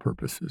racial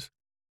purposes.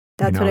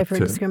 That's what I've heard,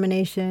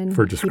 discrimination.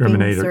 For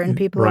discriminating certain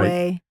people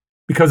away.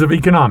 Because of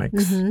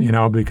economics,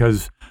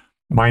 because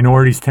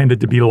minorities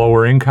tended to be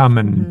lower income,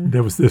 and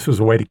this was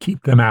a way to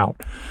keep them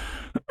out.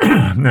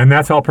 And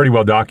that's all pretty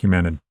well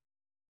documented.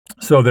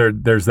 So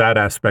there's that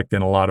aspect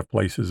in a lot of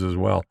places as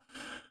well.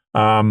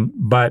 So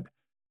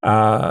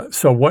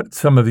what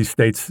some of these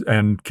states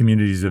and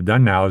communities have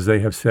done now is they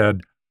have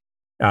said,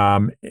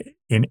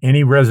 in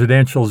any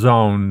residential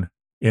zone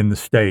in the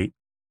state,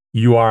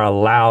 you are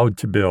allowed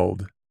to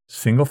build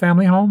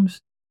single-family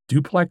homes,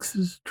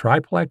 duplexes,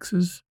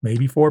 triplexes,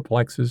 maybe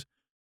fourplexes,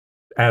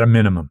 at a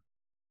minimum.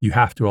 You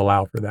have to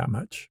allow for that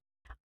much.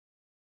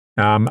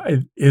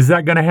 Is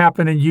that going to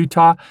happen in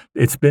Utah?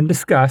 It's been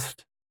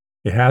discussed.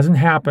 It hasn't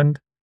happened.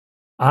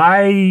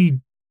 I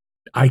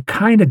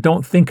kind of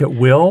don't think it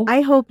will.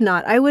 I hope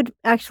not. I would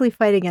actually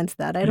fight against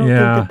that. I don't think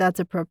that that's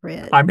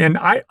appropriate. I mean,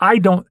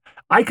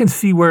 I can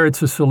see where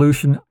it's a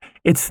solution.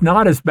 It's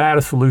not as bad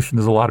a solution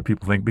as a lot of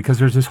people think, because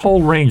there's this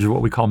whole range of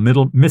what we call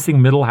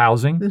missing middle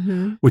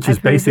housing, which is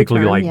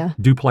basically like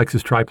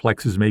duplexes,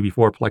 triplexes, maybe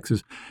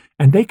fourplexes,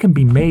 and they can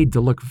be made to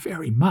look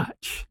very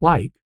much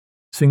like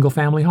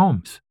single-family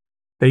homes.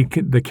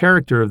 The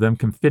character of them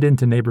can fit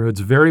into neighborhoods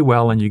very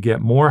well, and you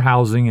get more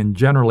housing and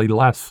generally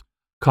less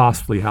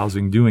costly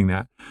housing doing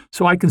that.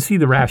 So I can see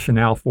the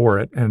rationale for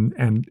it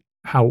and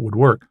how it would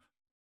work.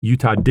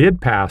 Utah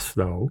did pass,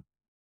 though,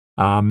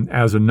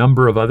 as a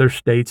number of other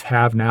states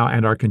have now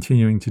and are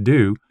continuing to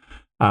do,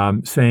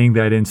 saying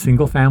that in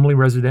single-family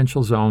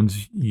residential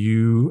zones,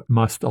 you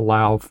must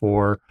allow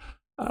for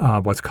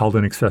what's called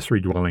an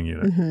accessory dwelling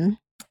unit.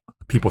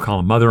 people call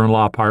them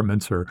mother-in-law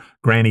apartments or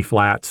granny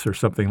flats or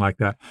something like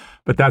that.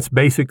 But that's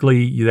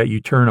basically that you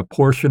turn a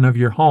portion of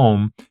your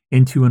home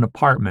into an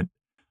apartment.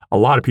 A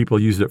lot of people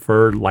use it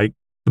for like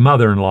the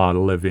mother-in-law to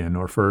live in,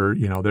 or for,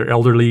 their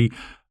elderly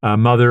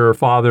mother or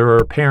father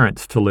or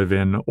parents to live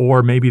in,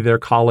 or maybe their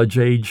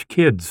college-age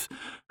kids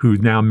who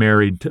now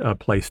married a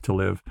place to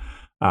live.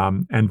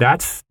 And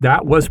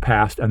that was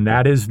passed, and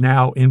that is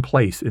now in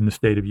place in the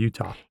state of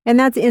Utah. And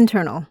that's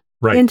internal.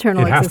 Right.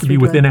 Internal. It has to be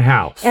within a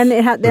house. And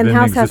then the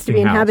house has to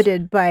be existing house.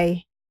 inhabited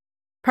by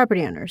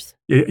property owners.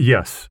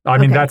 Yes. I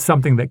mean, Okay. that's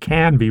something that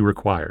can be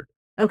required.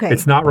 Okay.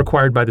 It's not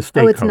required by the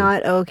state it's code.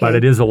 not? Okay. But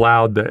it is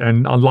allowed,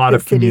 and a lot That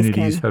of cities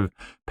communities can. have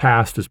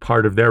passed as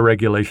part of their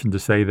regulation to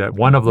say that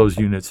one of those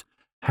units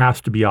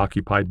has to be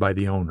occupied by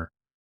the owner.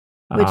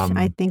 Which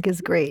I think is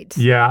great.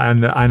 Yeah,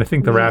 and I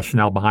think the Right.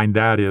 rationale behind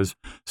that is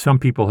some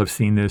people have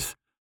seen this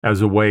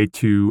as a way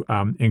to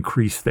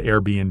increase the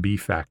Airbnb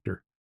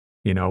factor,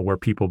 where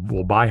people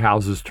will buy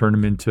houses, turn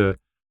them into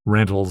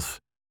rentals,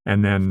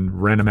 and then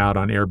rent them out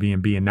on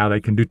Airbnb, and now they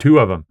can do two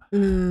of them,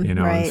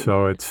 Right. and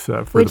so it's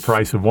for Which- the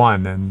price of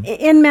one. And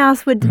En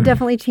masse would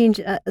definitely change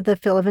the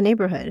feel of a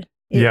neighborhood.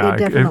 It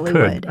definitely it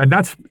could. would. And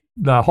that's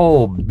the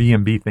whole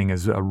B&B thing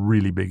is a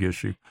really big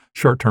issue.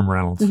 Short-term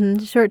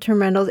rentals. Short-term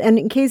rentals. And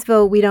in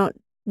Kaysville, we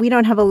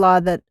don't have a law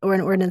or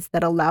an ordinance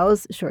that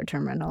allows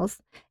short-term rentals,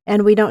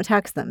 and we don't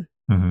tax them.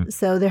 Mhm.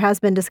 So there has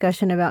been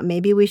discussion about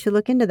maybe we should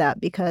look into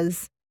that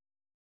because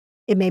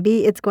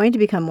it's going to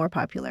become more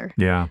popular.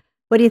 Yeah.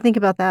 What do you think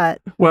about that?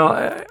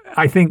 Well,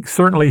 I think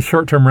certainly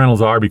short-term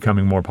rentals are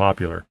becoming more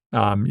popular.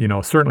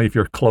 Certainly if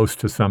you're close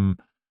to some,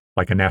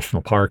 like a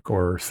national park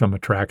or some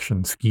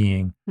attraction,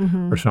 skiing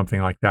or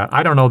something like that.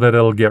 I don't know that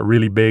it'll get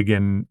really big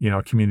in,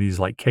 communities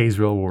like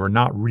Kaysville where we're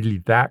not really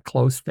that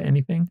close to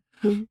anything.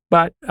 Mhm.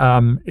 But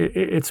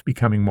it's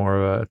becoming more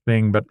of a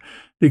thing. But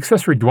the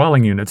accessory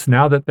dwelling units,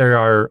 now that there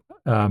are,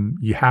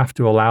 you have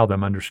to allow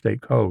them under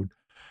state code,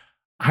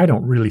 I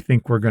don't really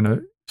think we're going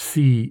to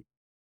see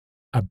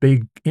a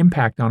big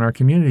impact on our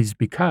communities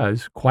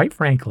because, quite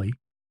frankly,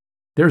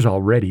 there's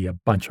already a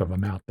bunch of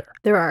them out there.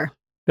 There are.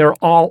 They're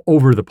all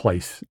over the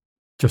place,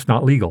 just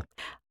not legal.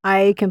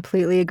 I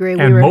completely agree.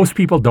 And most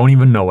people don't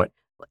even know it.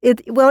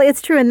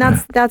 It's true, and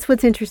that's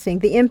what's interesting.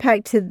 The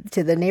impact to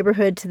the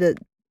neighborhood, to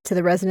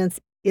the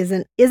residents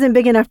isn't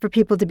big enough for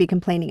people to be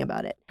complaining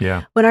about it.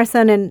 Yeah. When our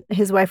son and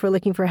his wife were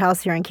looking for a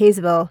house here in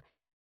Kaysville,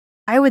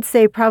 I would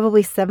say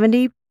probably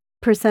 70%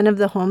 of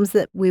the homes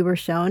that we were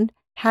shown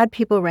had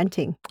people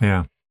renting.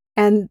 Yeah.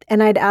 And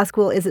I'd ask,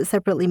 well, is it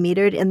separately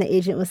metered? And the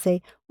agent would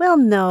say, well,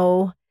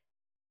 no,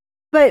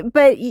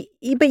 but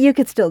you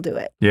could still do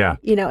it. Yeah.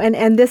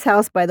 And this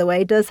house, by the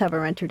way, does have a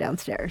renter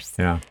downstairs.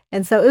 Yeah.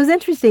 And so it was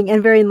interesting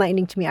and very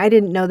enlightening to me. I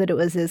didn't know that it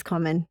was as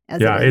common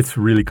as Yeah, it is. it's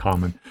really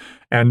common.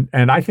 And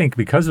I think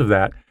because of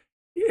that,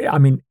 I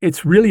mean,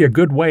 it's really a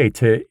good way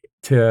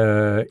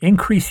to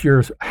increase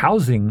your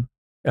housing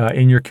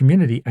in your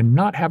community and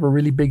not have a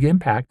really big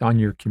impact on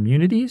your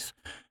communities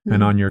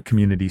and on your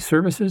community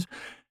services.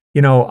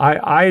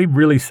 I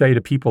really say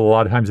to people a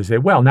lot of times, they say,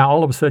 well, now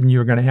all of a sudden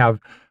you're going to have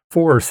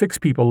 4 or 6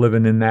 people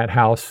living in that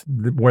house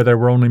where there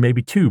were only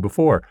maybe 2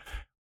 before.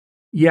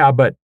 Yeah,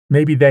 but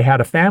maybe they had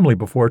a family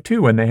before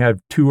too, and they had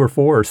 2 or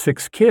 4 or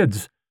 6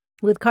 kids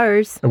With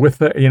cars. with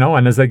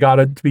and as they got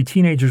to be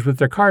teenagers with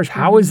their cars.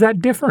 How is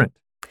that different?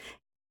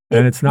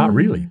 And it's not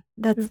really.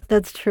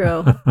 That's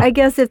true. I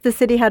guess if the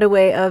city had a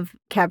way of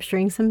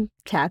capturing some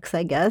tax,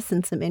 I guess,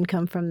 and some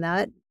income from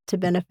that to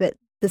benefit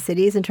the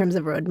cities in terms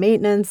of road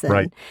maintenance and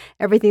Right.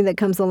 everything that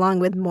comes along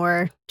with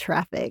more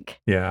traffic.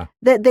 Yeah.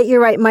 That you're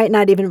right, might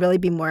not even really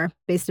be more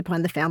based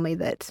upon the family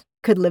that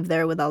could live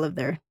there with all of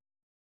their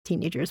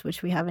teenagers,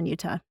 which we have in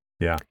Utah.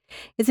 Yeah.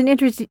 It's an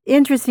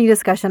interesting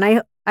discussion.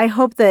 I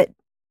hope that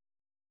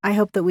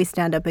we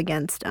stand up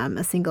against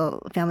a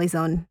single family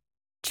zone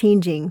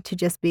changing to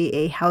just be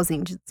a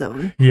housing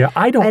zone. Yeah.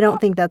 I don't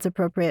think that's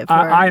appropriate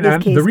for this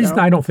the case. reason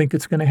I don't think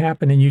it's going to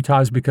happen in Utah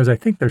is because I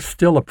think there's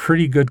still a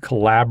pretty good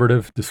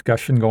collaborative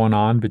discussion going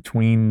on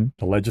between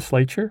the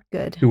legislature,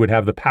 Good. who would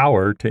have the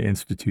power to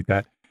institute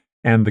that,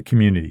 and the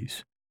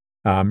communities.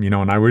 And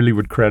I really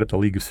would credit the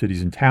League of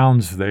Cities and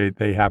Towns.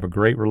 They have a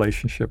great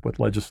relationship with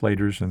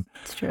legislators, and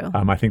It's true.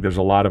 I think there's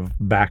a lot of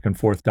back and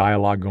forth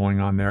dialogue going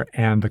on there,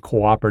 and the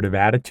cooperative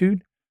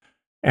attitude.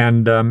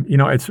 And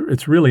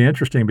it's really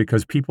interesting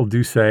because people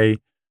do say,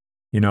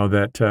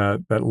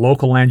 that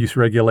local land use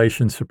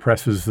regulation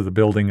suppresses the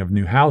building of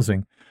new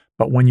housing.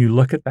 But when you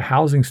look at the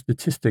housing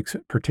statistics,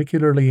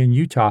 particularly in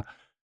Utah,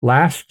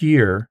 last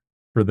year,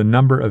 for the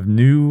number of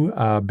new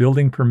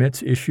building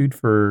permits issued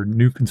for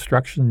new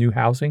construction, new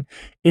housing,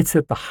 it's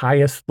at the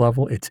highest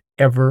level it's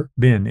ever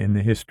been in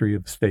the history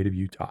of the state of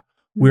Utah.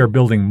 We are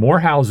building more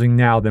housing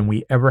now than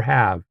we ever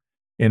have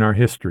in our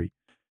history.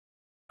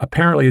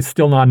 Apparently, it's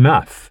still not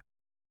enough,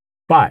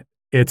 but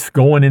it's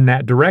going in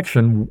that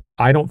direction.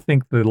 I don't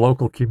think the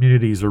local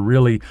communities are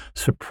really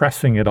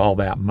suppressing it all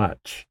that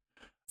much.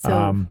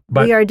 So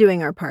But we are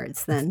doing our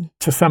parts then.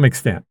 to some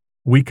extent,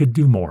 we could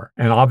do more.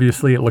 And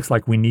obviously, it looks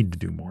like we need to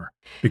do more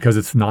because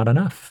it's not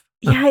enough.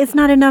 Yeah, it's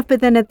not enough, but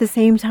then at the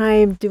same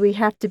time, do we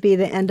have to be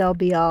the end all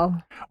be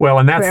all Well,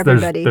 and for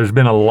everybody? there's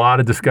been a lot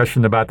of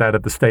discussion about that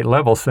at the state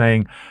level,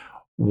 saying,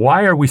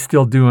 why are we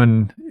still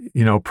doing,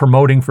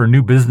 promoting for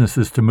new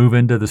businesses to move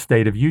into the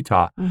state of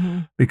Utah?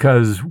 Mhm.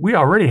 Because we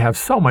already have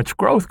so much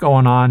growth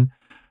going on,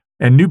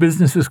 and new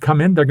businesses come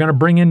in, they're going to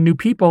bring in new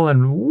people,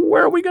 and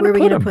where are we going Where to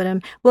are we put gonna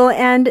them? put him? Well,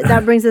 and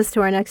that brings us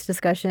to our next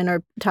discussion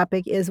or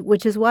topic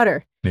which is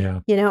water. Yeah,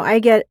 I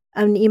get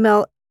an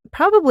email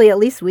probably at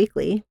least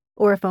weekly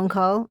or a phone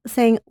call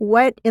saying,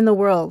 "What in the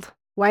world?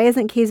 Why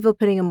isn't Kaysville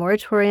putting a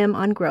moratorium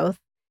on growth?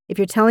 If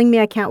you're telling me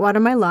I can't water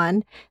my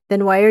lawn,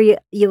 then why are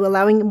you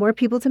allowing more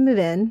people to move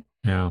in?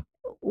 yeah.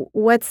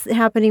 What's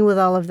happening with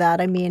all of that?"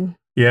 I mean,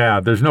 Yeah,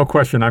 there's no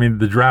question. I mean,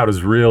 the drought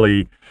has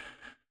really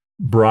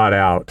brought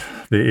out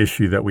the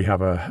issue that we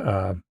have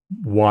a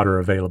water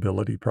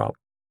availability problem.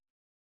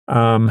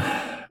 Um,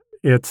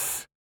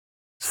 it's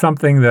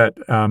something that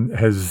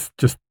has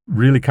just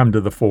really come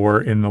to the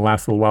fore in the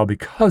last little while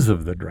because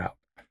of the drought,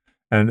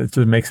 and it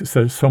just makes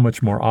it so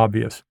much more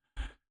obvious.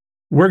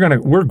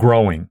 We're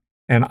growing,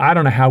 and I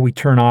don't know how we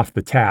turn off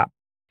the tap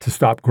to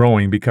stop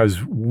growing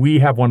because we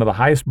have one of the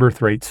highest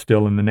birth rates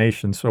still in the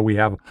nation. So we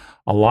have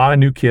a lot of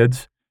new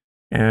kids,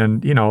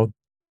 and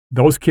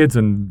those kids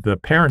and the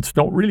parents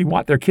don't really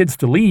want their kids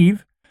to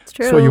leave. it's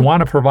So you true. want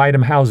to provide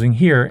them housing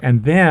here.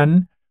 And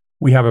then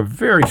we have a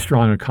very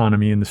strong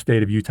economy in the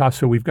state of Utah.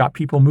 So we've got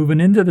people moving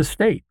into the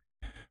state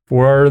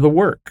for the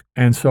work.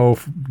 And so,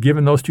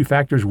 given those two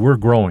factors, we're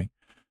growing.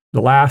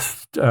 The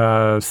last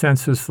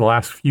census, the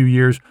last few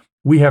years,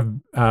 we have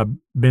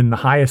been the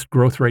highest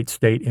growth rate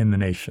state in the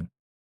nation.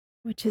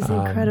 Which is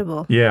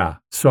incredible. Yeah.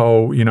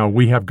 So,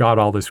 we have got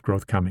all this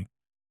growth coming.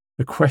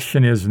 The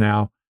question is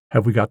now,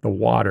 have we got the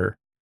water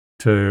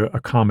to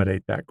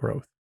accommodate that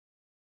growth?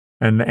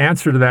 And the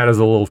answer to that is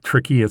a little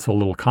tricky. It's a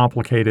little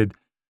complicated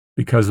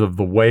because of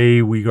the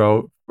way we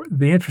go.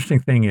 The interesting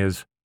thing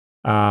is,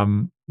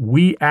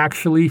 we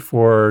actually,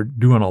 for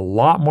doing a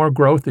lot more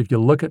growth, if you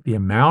look at the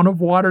amount of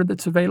water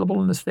that's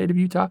available in the state of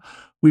Utah,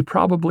 we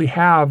probably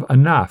have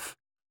enough.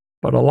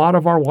 But a lot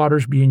of our water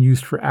is being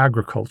used for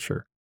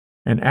agriculture.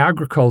 And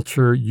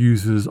agriculture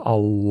uses a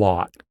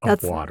lot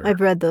of water.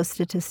 I've read those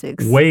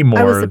statistics. Way I was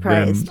more than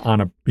surprised.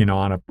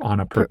 on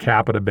a per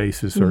capita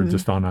basis, or Mhm.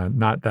 just on a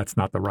that's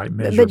not the right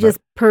measure. But just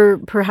per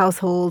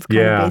household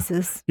kind of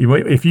basis.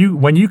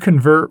 When you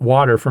convert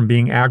water from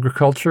being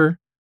agriculture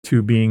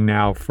to being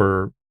now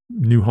for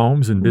new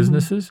homes and Mhm.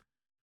 businesses,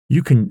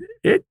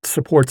 it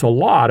supports a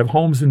lot of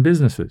homes and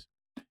businesses.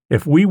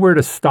 If we were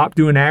to stop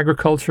doing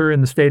agriculture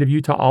in the state of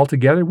Utah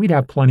altogether, we'd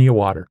have plenty of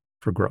water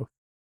for growth.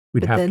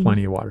 We'd But have then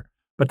plenty of water.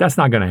 But that's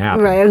not going to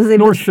happen. Right, I was saying,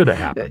 Nor but should it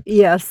happen.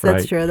 yes, that's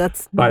Right. true.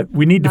 That's But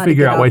we need to not a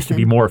figure good out ways to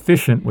be option more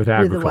efficient with the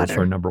agriculture,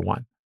 water. number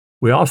one.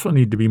 We also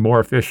need to be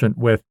more efficient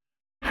with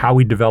how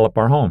we develop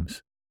our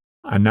homes.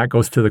 And that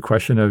goes to the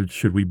question of,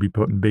 should we be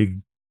putting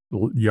big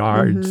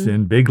yards Mhm.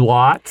 in big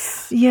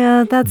lots,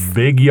 Yeah, that's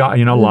a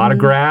lot of Mhm.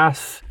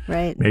 grass?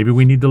 right. Maybe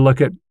we need to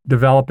look at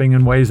developing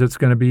in ways that's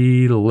going to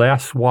be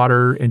less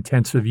water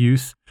intensive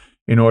use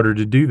in order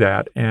to do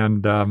that.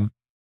 And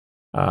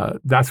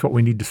that's what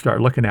we need to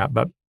start looking at.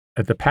 But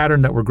at the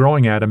pattern that we're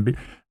growing at, and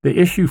the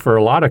issue for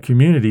a lot of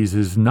communities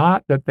is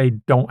not that they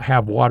don't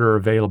have water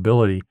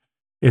availability,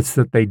 it's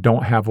that they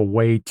don't have a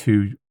way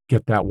to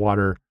get that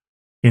water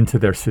into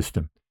their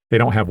system. They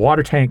don't have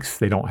water tanks,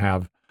 they don't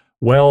have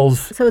wells,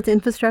 So it's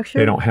infrastructure?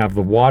 they don't have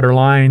the water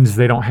lines,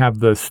 they don't have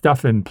the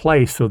stuff in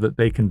place so that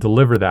they can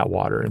deliver that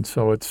water. And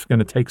so it's going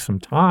to take some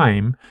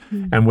time.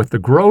 Mhm. And with the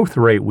growth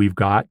rate we've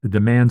got, the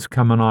demand's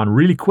coming on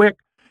really quick.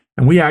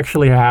 And we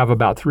actually have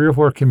about 3 or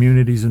 4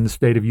 communities in the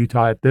state of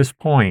Utah at this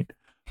point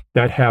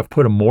that have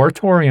put a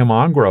moratorium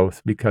on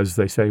growth because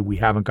they say we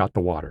haven't got the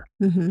water.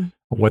 Mhm.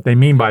 What they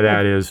mean by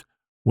that is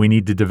we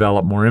need to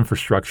develop more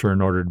infrastructure in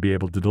order to be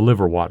able to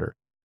deliver water.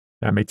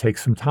 That may take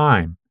some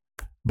time,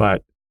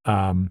 but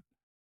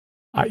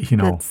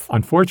That's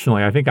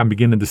unfortunately, I think I'm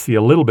beginning to see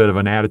a little bit of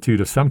an attitude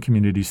of some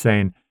communities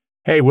saying,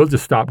 "Hey, we'll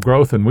just stop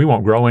growth and we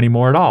won't grow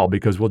anymore at all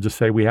because we'll just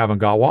say we haven't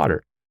got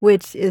water."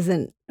 which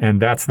isn't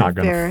And that's not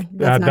going fair. to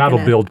That's not that'll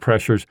gonna build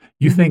pressures.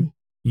 You Mhm.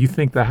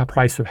 think the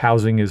price of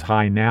housing is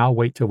high now?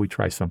 Wait till we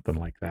try something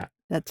like that,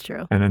 That's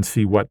true. and then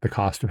see what the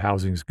cost of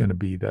housing is going to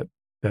be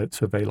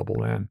that's available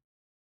then.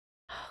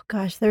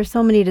 Gosh, there's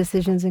so many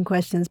decisions and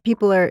questions.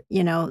 People are,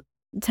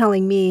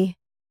 telling me,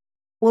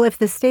 well, if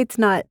the state's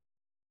not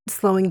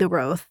slowing the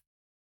growth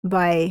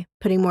by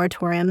putting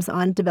moratoriums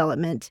on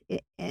development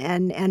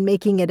and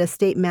making it a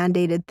state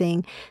mandated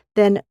thing,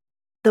 then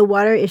the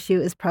water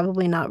issue is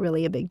probably not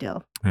really a big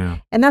deal. Yeah,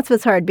 And that's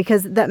what's hard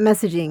because that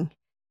messaging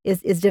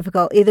is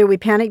difficult. Either we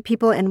panic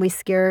people and we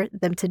scare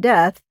them to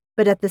death,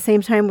 but at the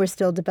same time we're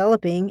still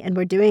developing and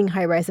we're doing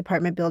high-rise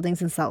apartment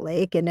buildings in Salt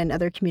Lake and in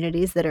other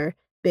communities that are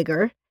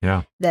bigger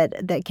yeah,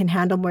 that can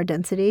handle more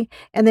density.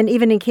 And then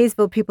even in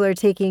Kaysville, people are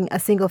taking a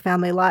single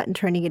family lot and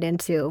turning it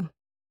into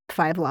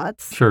 5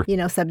 lots, sure,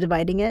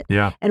 subdividing it,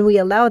 yeah, and we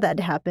allow that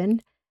to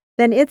happen.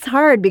 Then it's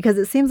hard because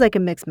it seems like a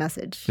mixed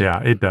message. yeah,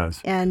 it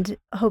does. And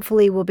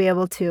hopefully we'll be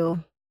able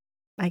to,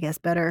 I guess,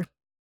 better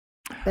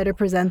better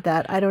present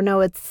that? I don't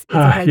know. It's a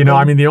hard I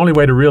thing. mean, the only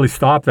way to really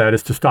stop that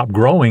is to stop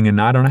growing, and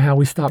I don't know how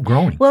we stop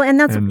growing. Well, and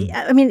that's, And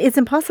I mean, it's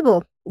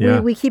impossible. Yeah.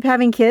 We keep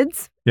having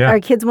kids. Yeah. Our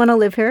kids want to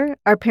live here.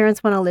 Our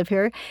parents want to live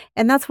here.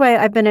 And that's why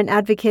I've been an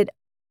advocate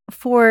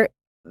for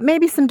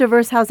maybe some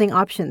diverse housing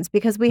options,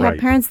 because we have Right.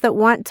 parents that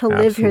want to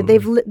live here.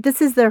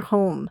 This is their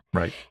home.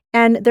 Right.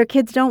 And their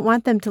kids don't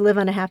want them to live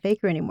on a half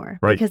acre anymore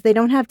Right. because they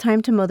don't have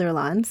time to mow their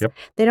lawns. Yep.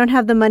 They don't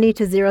have the money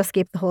to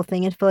zero-scape the whole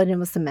thing and fill it in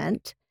with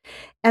cement.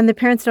 And the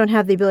parents don't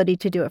have the ability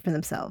to do it for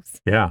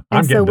themselves. Yeah, And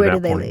I'm so getting to where do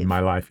that they point in live? my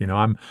life.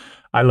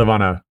 I live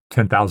on a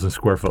 10,000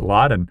 square foot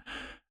lot and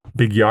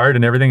big yard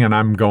and everything, and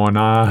I'm going,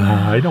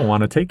 I don't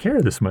want to take care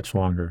of this much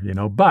longer,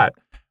 But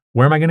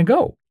where am I going to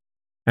go?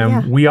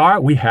 And we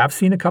have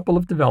seen a couple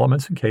of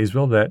developments in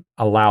Kaysville that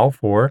allow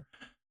for.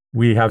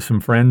 We have some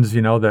friends,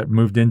 that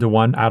moved into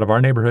one out of our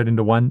neighborhood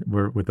into one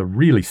with a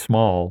really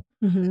small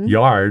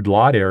yard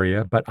lot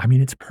area. But I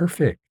mean, it's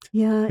perfect.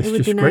 Yeah, It's it would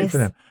just be great nice. for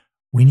them.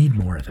 We need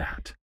more of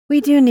that. We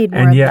do need more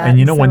And of yeah, that.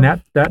 and when so-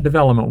 that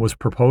development was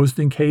proposed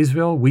in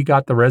Kaysville, we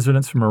got the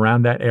residents from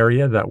around that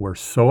area that were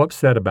so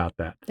upset about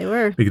that They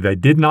were. because they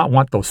did not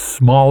want those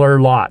smaller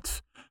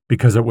lots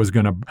because it was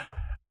going to.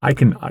 I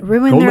can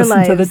Ruin go their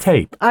listen to the lives.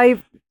 tape. I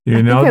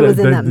think I was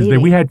in that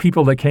meeting. We had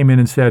people that came in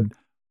and said,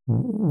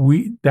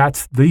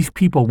 these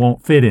people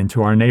won't fit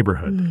into our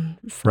neighborhood,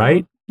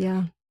 right?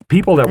 Yeah.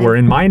 People that were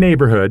in my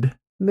neighborhood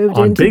Moved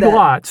on into big that.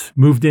 lots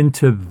moved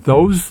into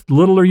those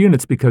littler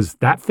units because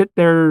that fit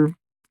their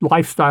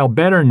lifestyle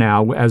better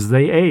now as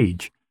they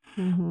age.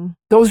 Mhm.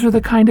 Those are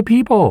the kind of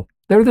people.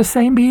 They're the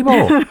same people,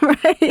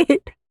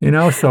 Right.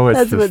 so it's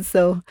That's just, what's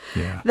so,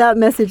 yeah. that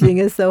messaging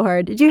is so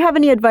hard. Do you have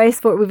any advice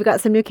for, we've got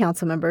some new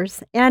council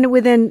members, and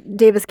within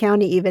Davis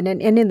County even,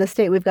 and in the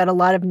state, we've got a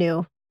lot of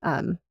new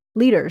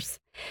leaders.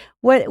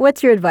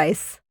 What's your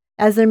advice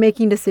as they're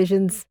making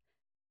decisions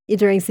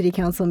during city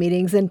council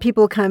meetings and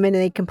people come in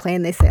and they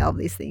complain, they say all of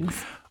these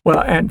things? Well,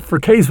 and for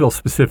Kaysville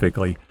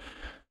specifically,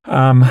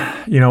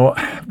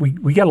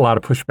 we get a lot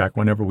of pushback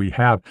whenever we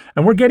have,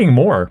 and we're getting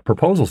more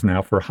proposals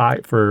now for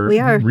We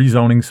are.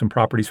 rezoning some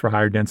properties for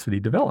higher density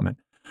development.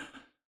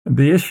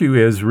 The issue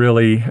is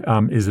really,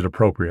 is it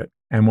appropriate?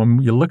 And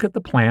when you look at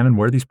the plan and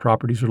where these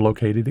properties are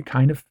located,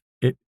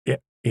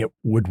 it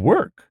would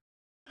work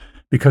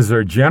because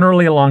they're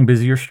generally along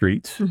busier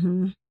streets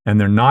Mm-hmm. and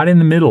they're not in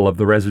the middle of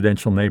the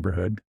residential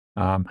neighborhood.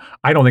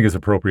 I don't think it's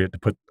appropriate to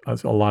put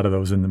a lot of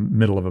those in the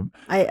middle of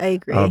I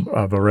agree.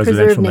 of a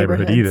residential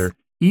neighborhood neighborhoods. either,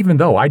 even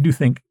though I do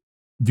think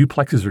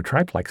duplexes or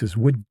triplexes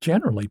would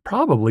generally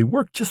probably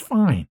work just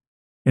fine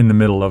in the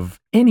middle of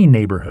any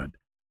neighborhood.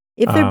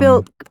 If they're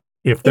built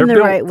If they're in the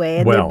built right way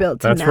and well, they're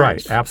built to that's match.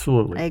 right,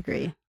 absolutely. I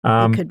agree.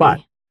 But It could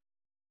be.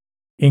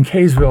 in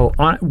Kaysville,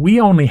 we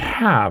only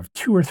have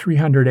 200 or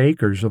 300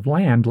 acres of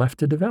land left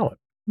to develop.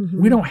 Mhm.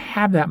 We don't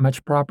have that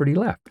much property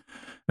left.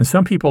 And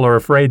some people are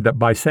afraid that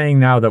by saying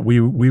now that we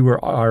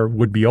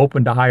would be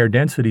open to higher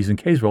densities in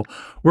Kaysville,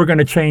 we're going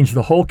to change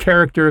the whole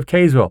character of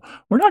Kaysville.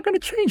 We're not going to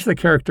change the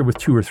character with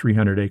 200 or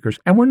 300 acres.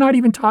 And we're not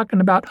even talking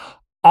about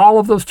all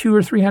of those 200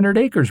 or 300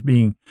 acres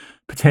being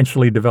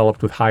potentially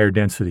developed with higher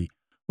density.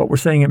 But we're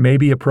saying it may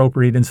be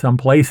appropriate in some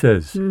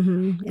places,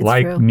 Mhm. It's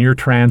like true. near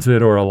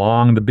transit or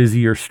along the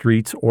busier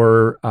streets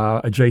or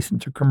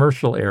adjacent to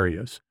commercial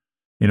areas.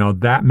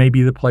 That may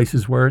be the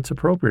places where it's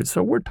appropriate.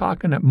 So we're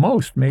talking at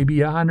most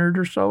maybe 100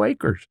 or so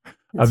acres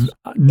of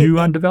new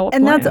undeveloped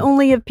And that's land.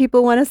 only if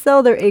people want to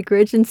sell their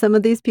acreage, and some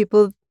of these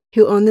people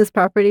who own this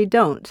property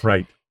don't.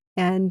 Right,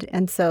 And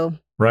so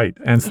right.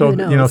 And so, Who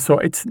knows? so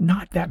it's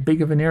not that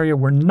big of an area.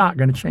 We're not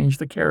going to change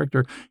the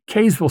character.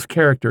 Kaysville's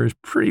character is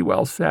pretty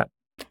well set.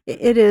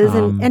 it is,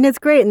 Um, and it's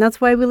great, and that's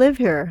why we live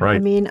here. I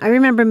Right. mean, I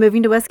remember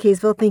moving to West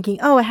Kaysville thinking,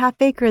 oh, a half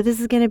acre, this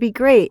is going to be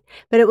great.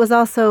 But it was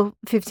also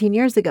 15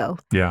 years ago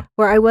Yeah,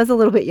 where I was a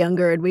little bit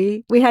younger, and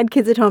we had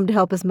kids at home to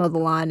help us mow the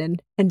lawn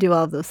and do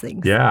all of those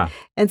things. yeah.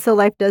 And so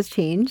life does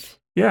change.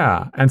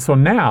 Yeah. And so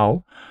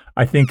now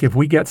I think if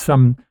we get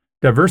some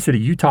diversity,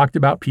 you talked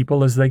about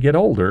people as they get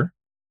older,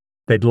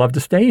 they'd love to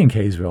stay in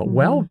Kaysville.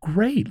 Well,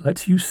 great.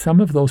 Let's use some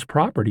of those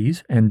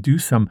properties and do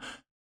some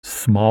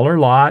smaller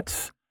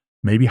lots,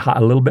 maybe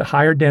a little bit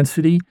higher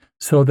density,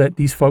 so that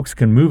these folks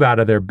can move out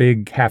of their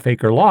big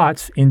half-acre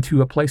lots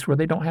into a place where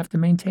they don't have to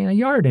maintain a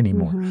yard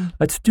anymore. Mhm.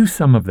 Let's do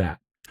some of that.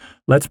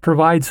 Let's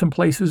provide some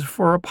places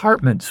for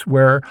apartments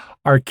where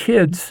our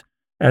kids,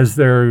 as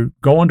they're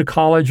going to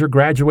college or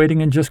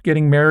graduating and just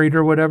getting married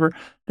or whatever,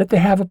 that they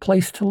have a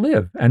place to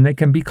live and they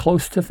can be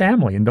close to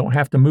family and don't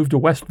have to move to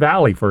West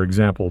Valley, for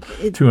example,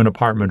 to an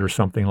apartment or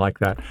something like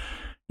that.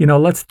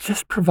 Let's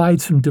just provide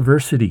some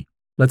diversity.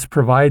 Let's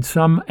provide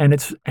some, and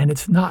it's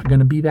not going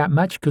to be that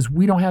much because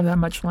we don't have that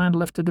much land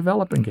left to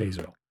develop in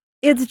Kaysville.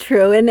 It's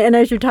true. And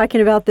as you're talking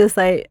about this,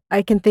 I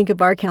can think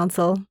of our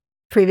council,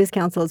 previous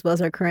council as well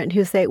as our current,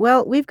 who say,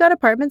 well, we've got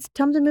apartments,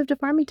 tell them to move to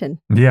Farmington.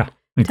 Yeah.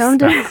 Tell them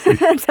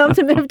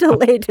to move to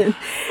Layton.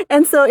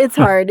 And so it's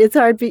hard. It's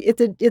hard.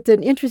 It's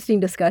an interesting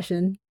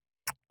discussion.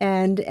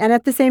 And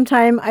at the same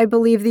time, I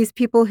believe these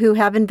people who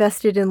have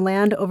invested in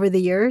land over the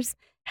years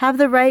have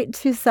the right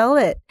to sell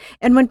it.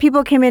 And when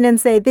people come in and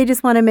say they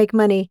just want to make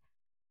money,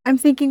 I'm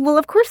thinking, well,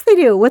 of course they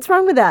do. What's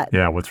wrong with that?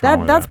 Yeah, what's wrong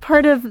with That's that?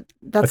 part of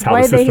That's how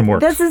the system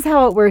works. This is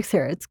how it works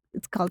here. It's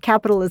called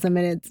capitalism,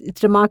 and it's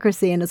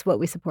democracy, and it's what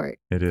we support.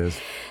 It is.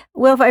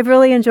 Wilf, I've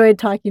really enjoyed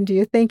talking to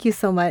you. Thank you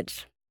so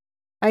much.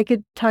 I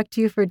could talk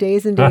to you for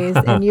days and days,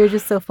 and you're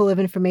just so full of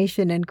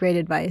information and great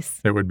advice.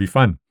 It would be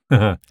fun.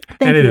 And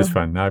it is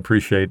fun. I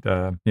appreciate,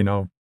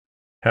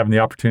 having the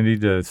opportunity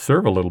to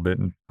serve a little bit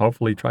and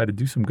hopefully try to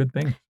do some good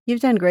things.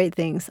 You've done great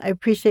things. I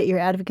appreciate your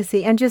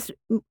advocacy and just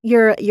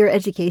your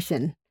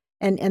education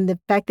and the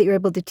fact that you're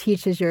able to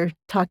teach as you're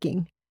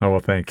talking. Oh, well,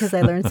 thanks. Because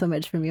I learned so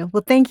much from you.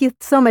 Well, thank you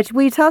so much.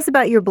 Will you tell us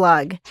about your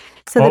blog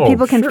so that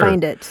people can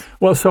find it?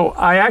 Well, so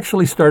I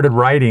actually started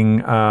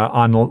writing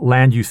on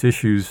land use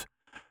issues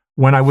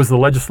when I was the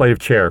legislative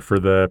chair for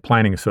the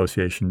Planning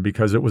Association,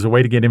 because it was a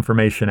way to get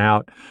information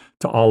out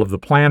to all of the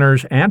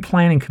planners and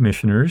planning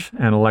commissioners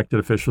and elected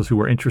officials who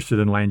were interested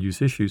in land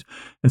use issues.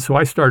 And so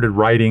I started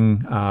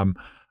writing.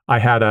 I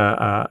had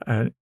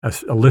a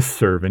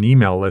listserv, an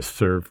email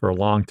listserv for a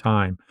long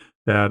time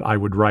that I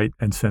would write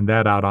and send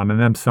that out on. And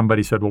then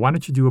somebody said, well, why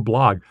don't you do a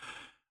blog?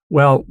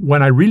 Well,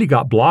 when I really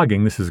got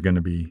blogging, this is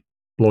going to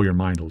blow your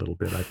mind a little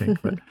bit, I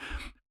think, but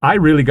I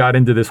really got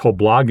into this whole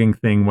blogging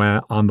thing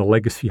on the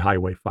Legacy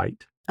Highway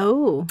fight.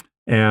 Oh.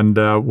 And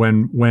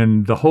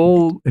when the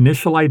whole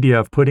initial idea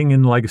of putting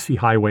in Legacy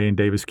Highway in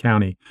Davis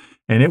County,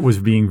 and it was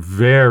being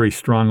very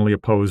strongly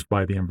opposed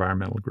by the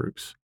environmental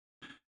groups.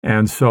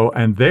 And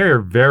they're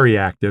very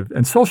active.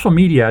 And social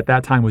media at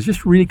that time was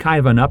just really kind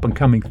of an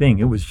up-and-coming thing.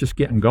 It was just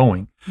getting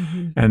going.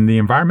 Mm-hmm. And the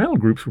environmental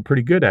groups were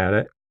pretty good at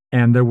it.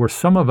 And there were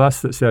some of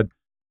us that said,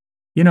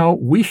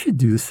 we should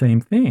do the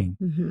same thing.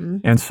 Mm-hmm.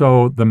 And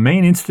so the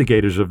main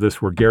instigators of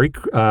this were Gary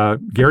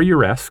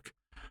Uresk,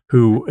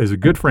 who is a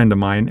good friend of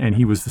mine, and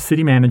he was the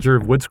city manager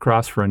of Woods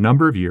Cross for a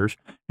number of years,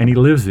 and he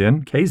lives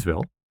in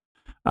Kaysville.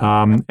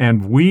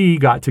 And we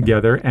got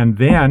together, and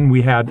then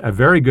we had a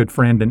very good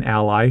friend and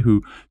ally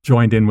who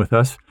joined in with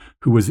us,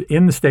 who was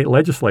in the state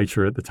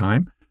legislature at the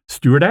time,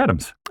 Stuart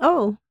Adams.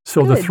 Oh,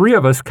 so good. The three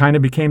of us kind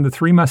of became the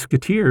Three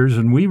Musketeers,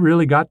 and we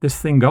really got this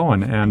thing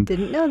going. And I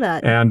didn't know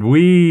that. And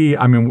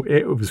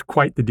it was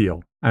quite the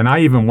deal. And I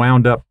even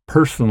wound up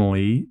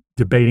personally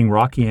debating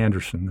Rocky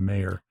Anderson, the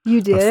mayor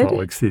of Salt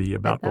Lake City,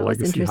 about the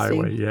Legacy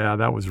Highway. Yeah,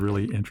 that was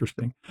really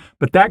interesting.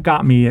 But that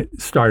got me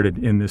started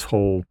in this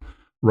whole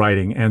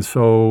writing. And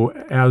so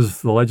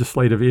as the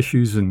legislative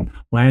issues and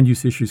land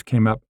use issues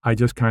came up, I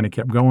just kind of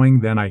kept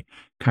going. Then I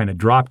kind of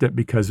dropped it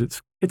because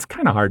it's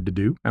kind of hard to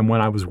do. And when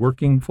I was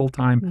working full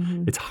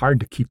time, It's hard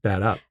to keep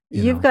that up.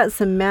 You've got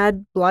some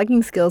mad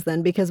blogging skills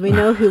then, because we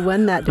know who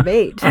won that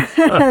debate.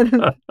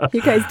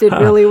 You guys did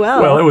really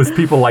well. Well, it was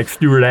people like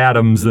Stuart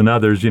Adams and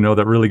others,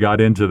 that really got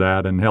into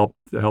that and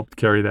helped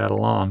carry that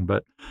along.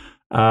 But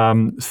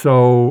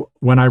so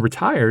when I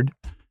retired,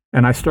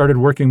 and I started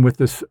working with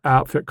this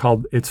outfit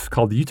called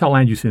the Utah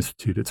Land Use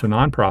Institute. It's a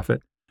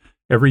nonprofit.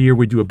 Every year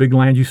we do a big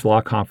land use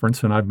law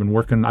conference, and I've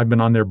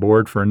been on their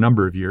board for a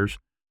number of years.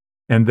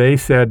 And they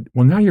said,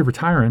 well, now you're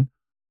retiring.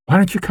 Why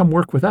don't you come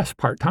work with us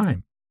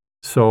part-time?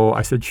 So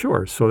I said,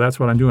 sure. So that's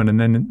what I'm doing.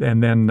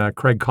 And then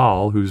Craig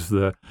Call, who's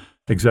the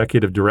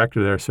executive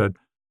director there, said,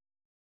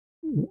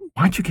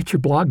 why don't you get your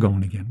blog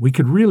going again?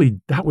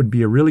 That would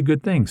be a really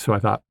good thing. So I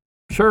thought,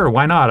 sure,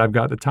 why not? I've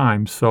got the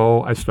time.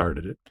 So I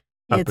started it.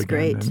 It's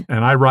great.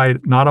 And I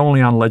write not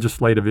only on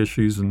legislative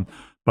issues,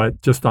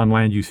 but just on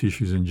land use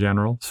issues in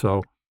general.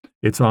 So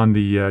it's on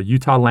the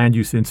Utah Land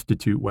Use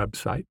Institute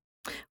website.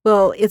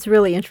 Well, it's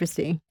really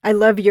interesting. I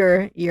love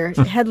your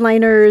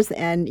headliners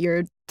and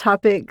your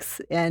topics,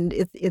 and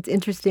it's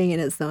interesting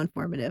and it's so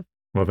informative.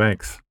 Well,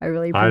 thanks. I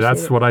really appreciate it.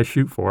 That's what I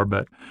shoot for,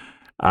 but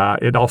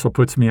it also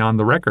puts me on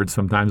the record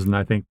sometimes, and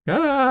I think,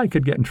 I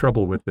could get in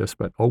trouble with this,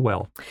 but oh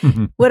well.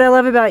 What I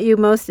love about you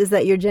most is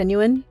that you're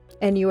genuine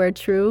and you are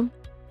true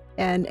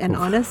and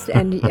honest,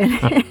 and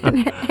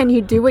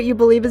you do what you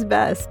believe is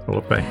best.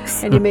 Well,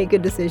 thanks. And you make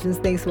good decisions.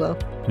 Thanks, Will.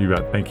 You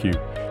bet. Thank you.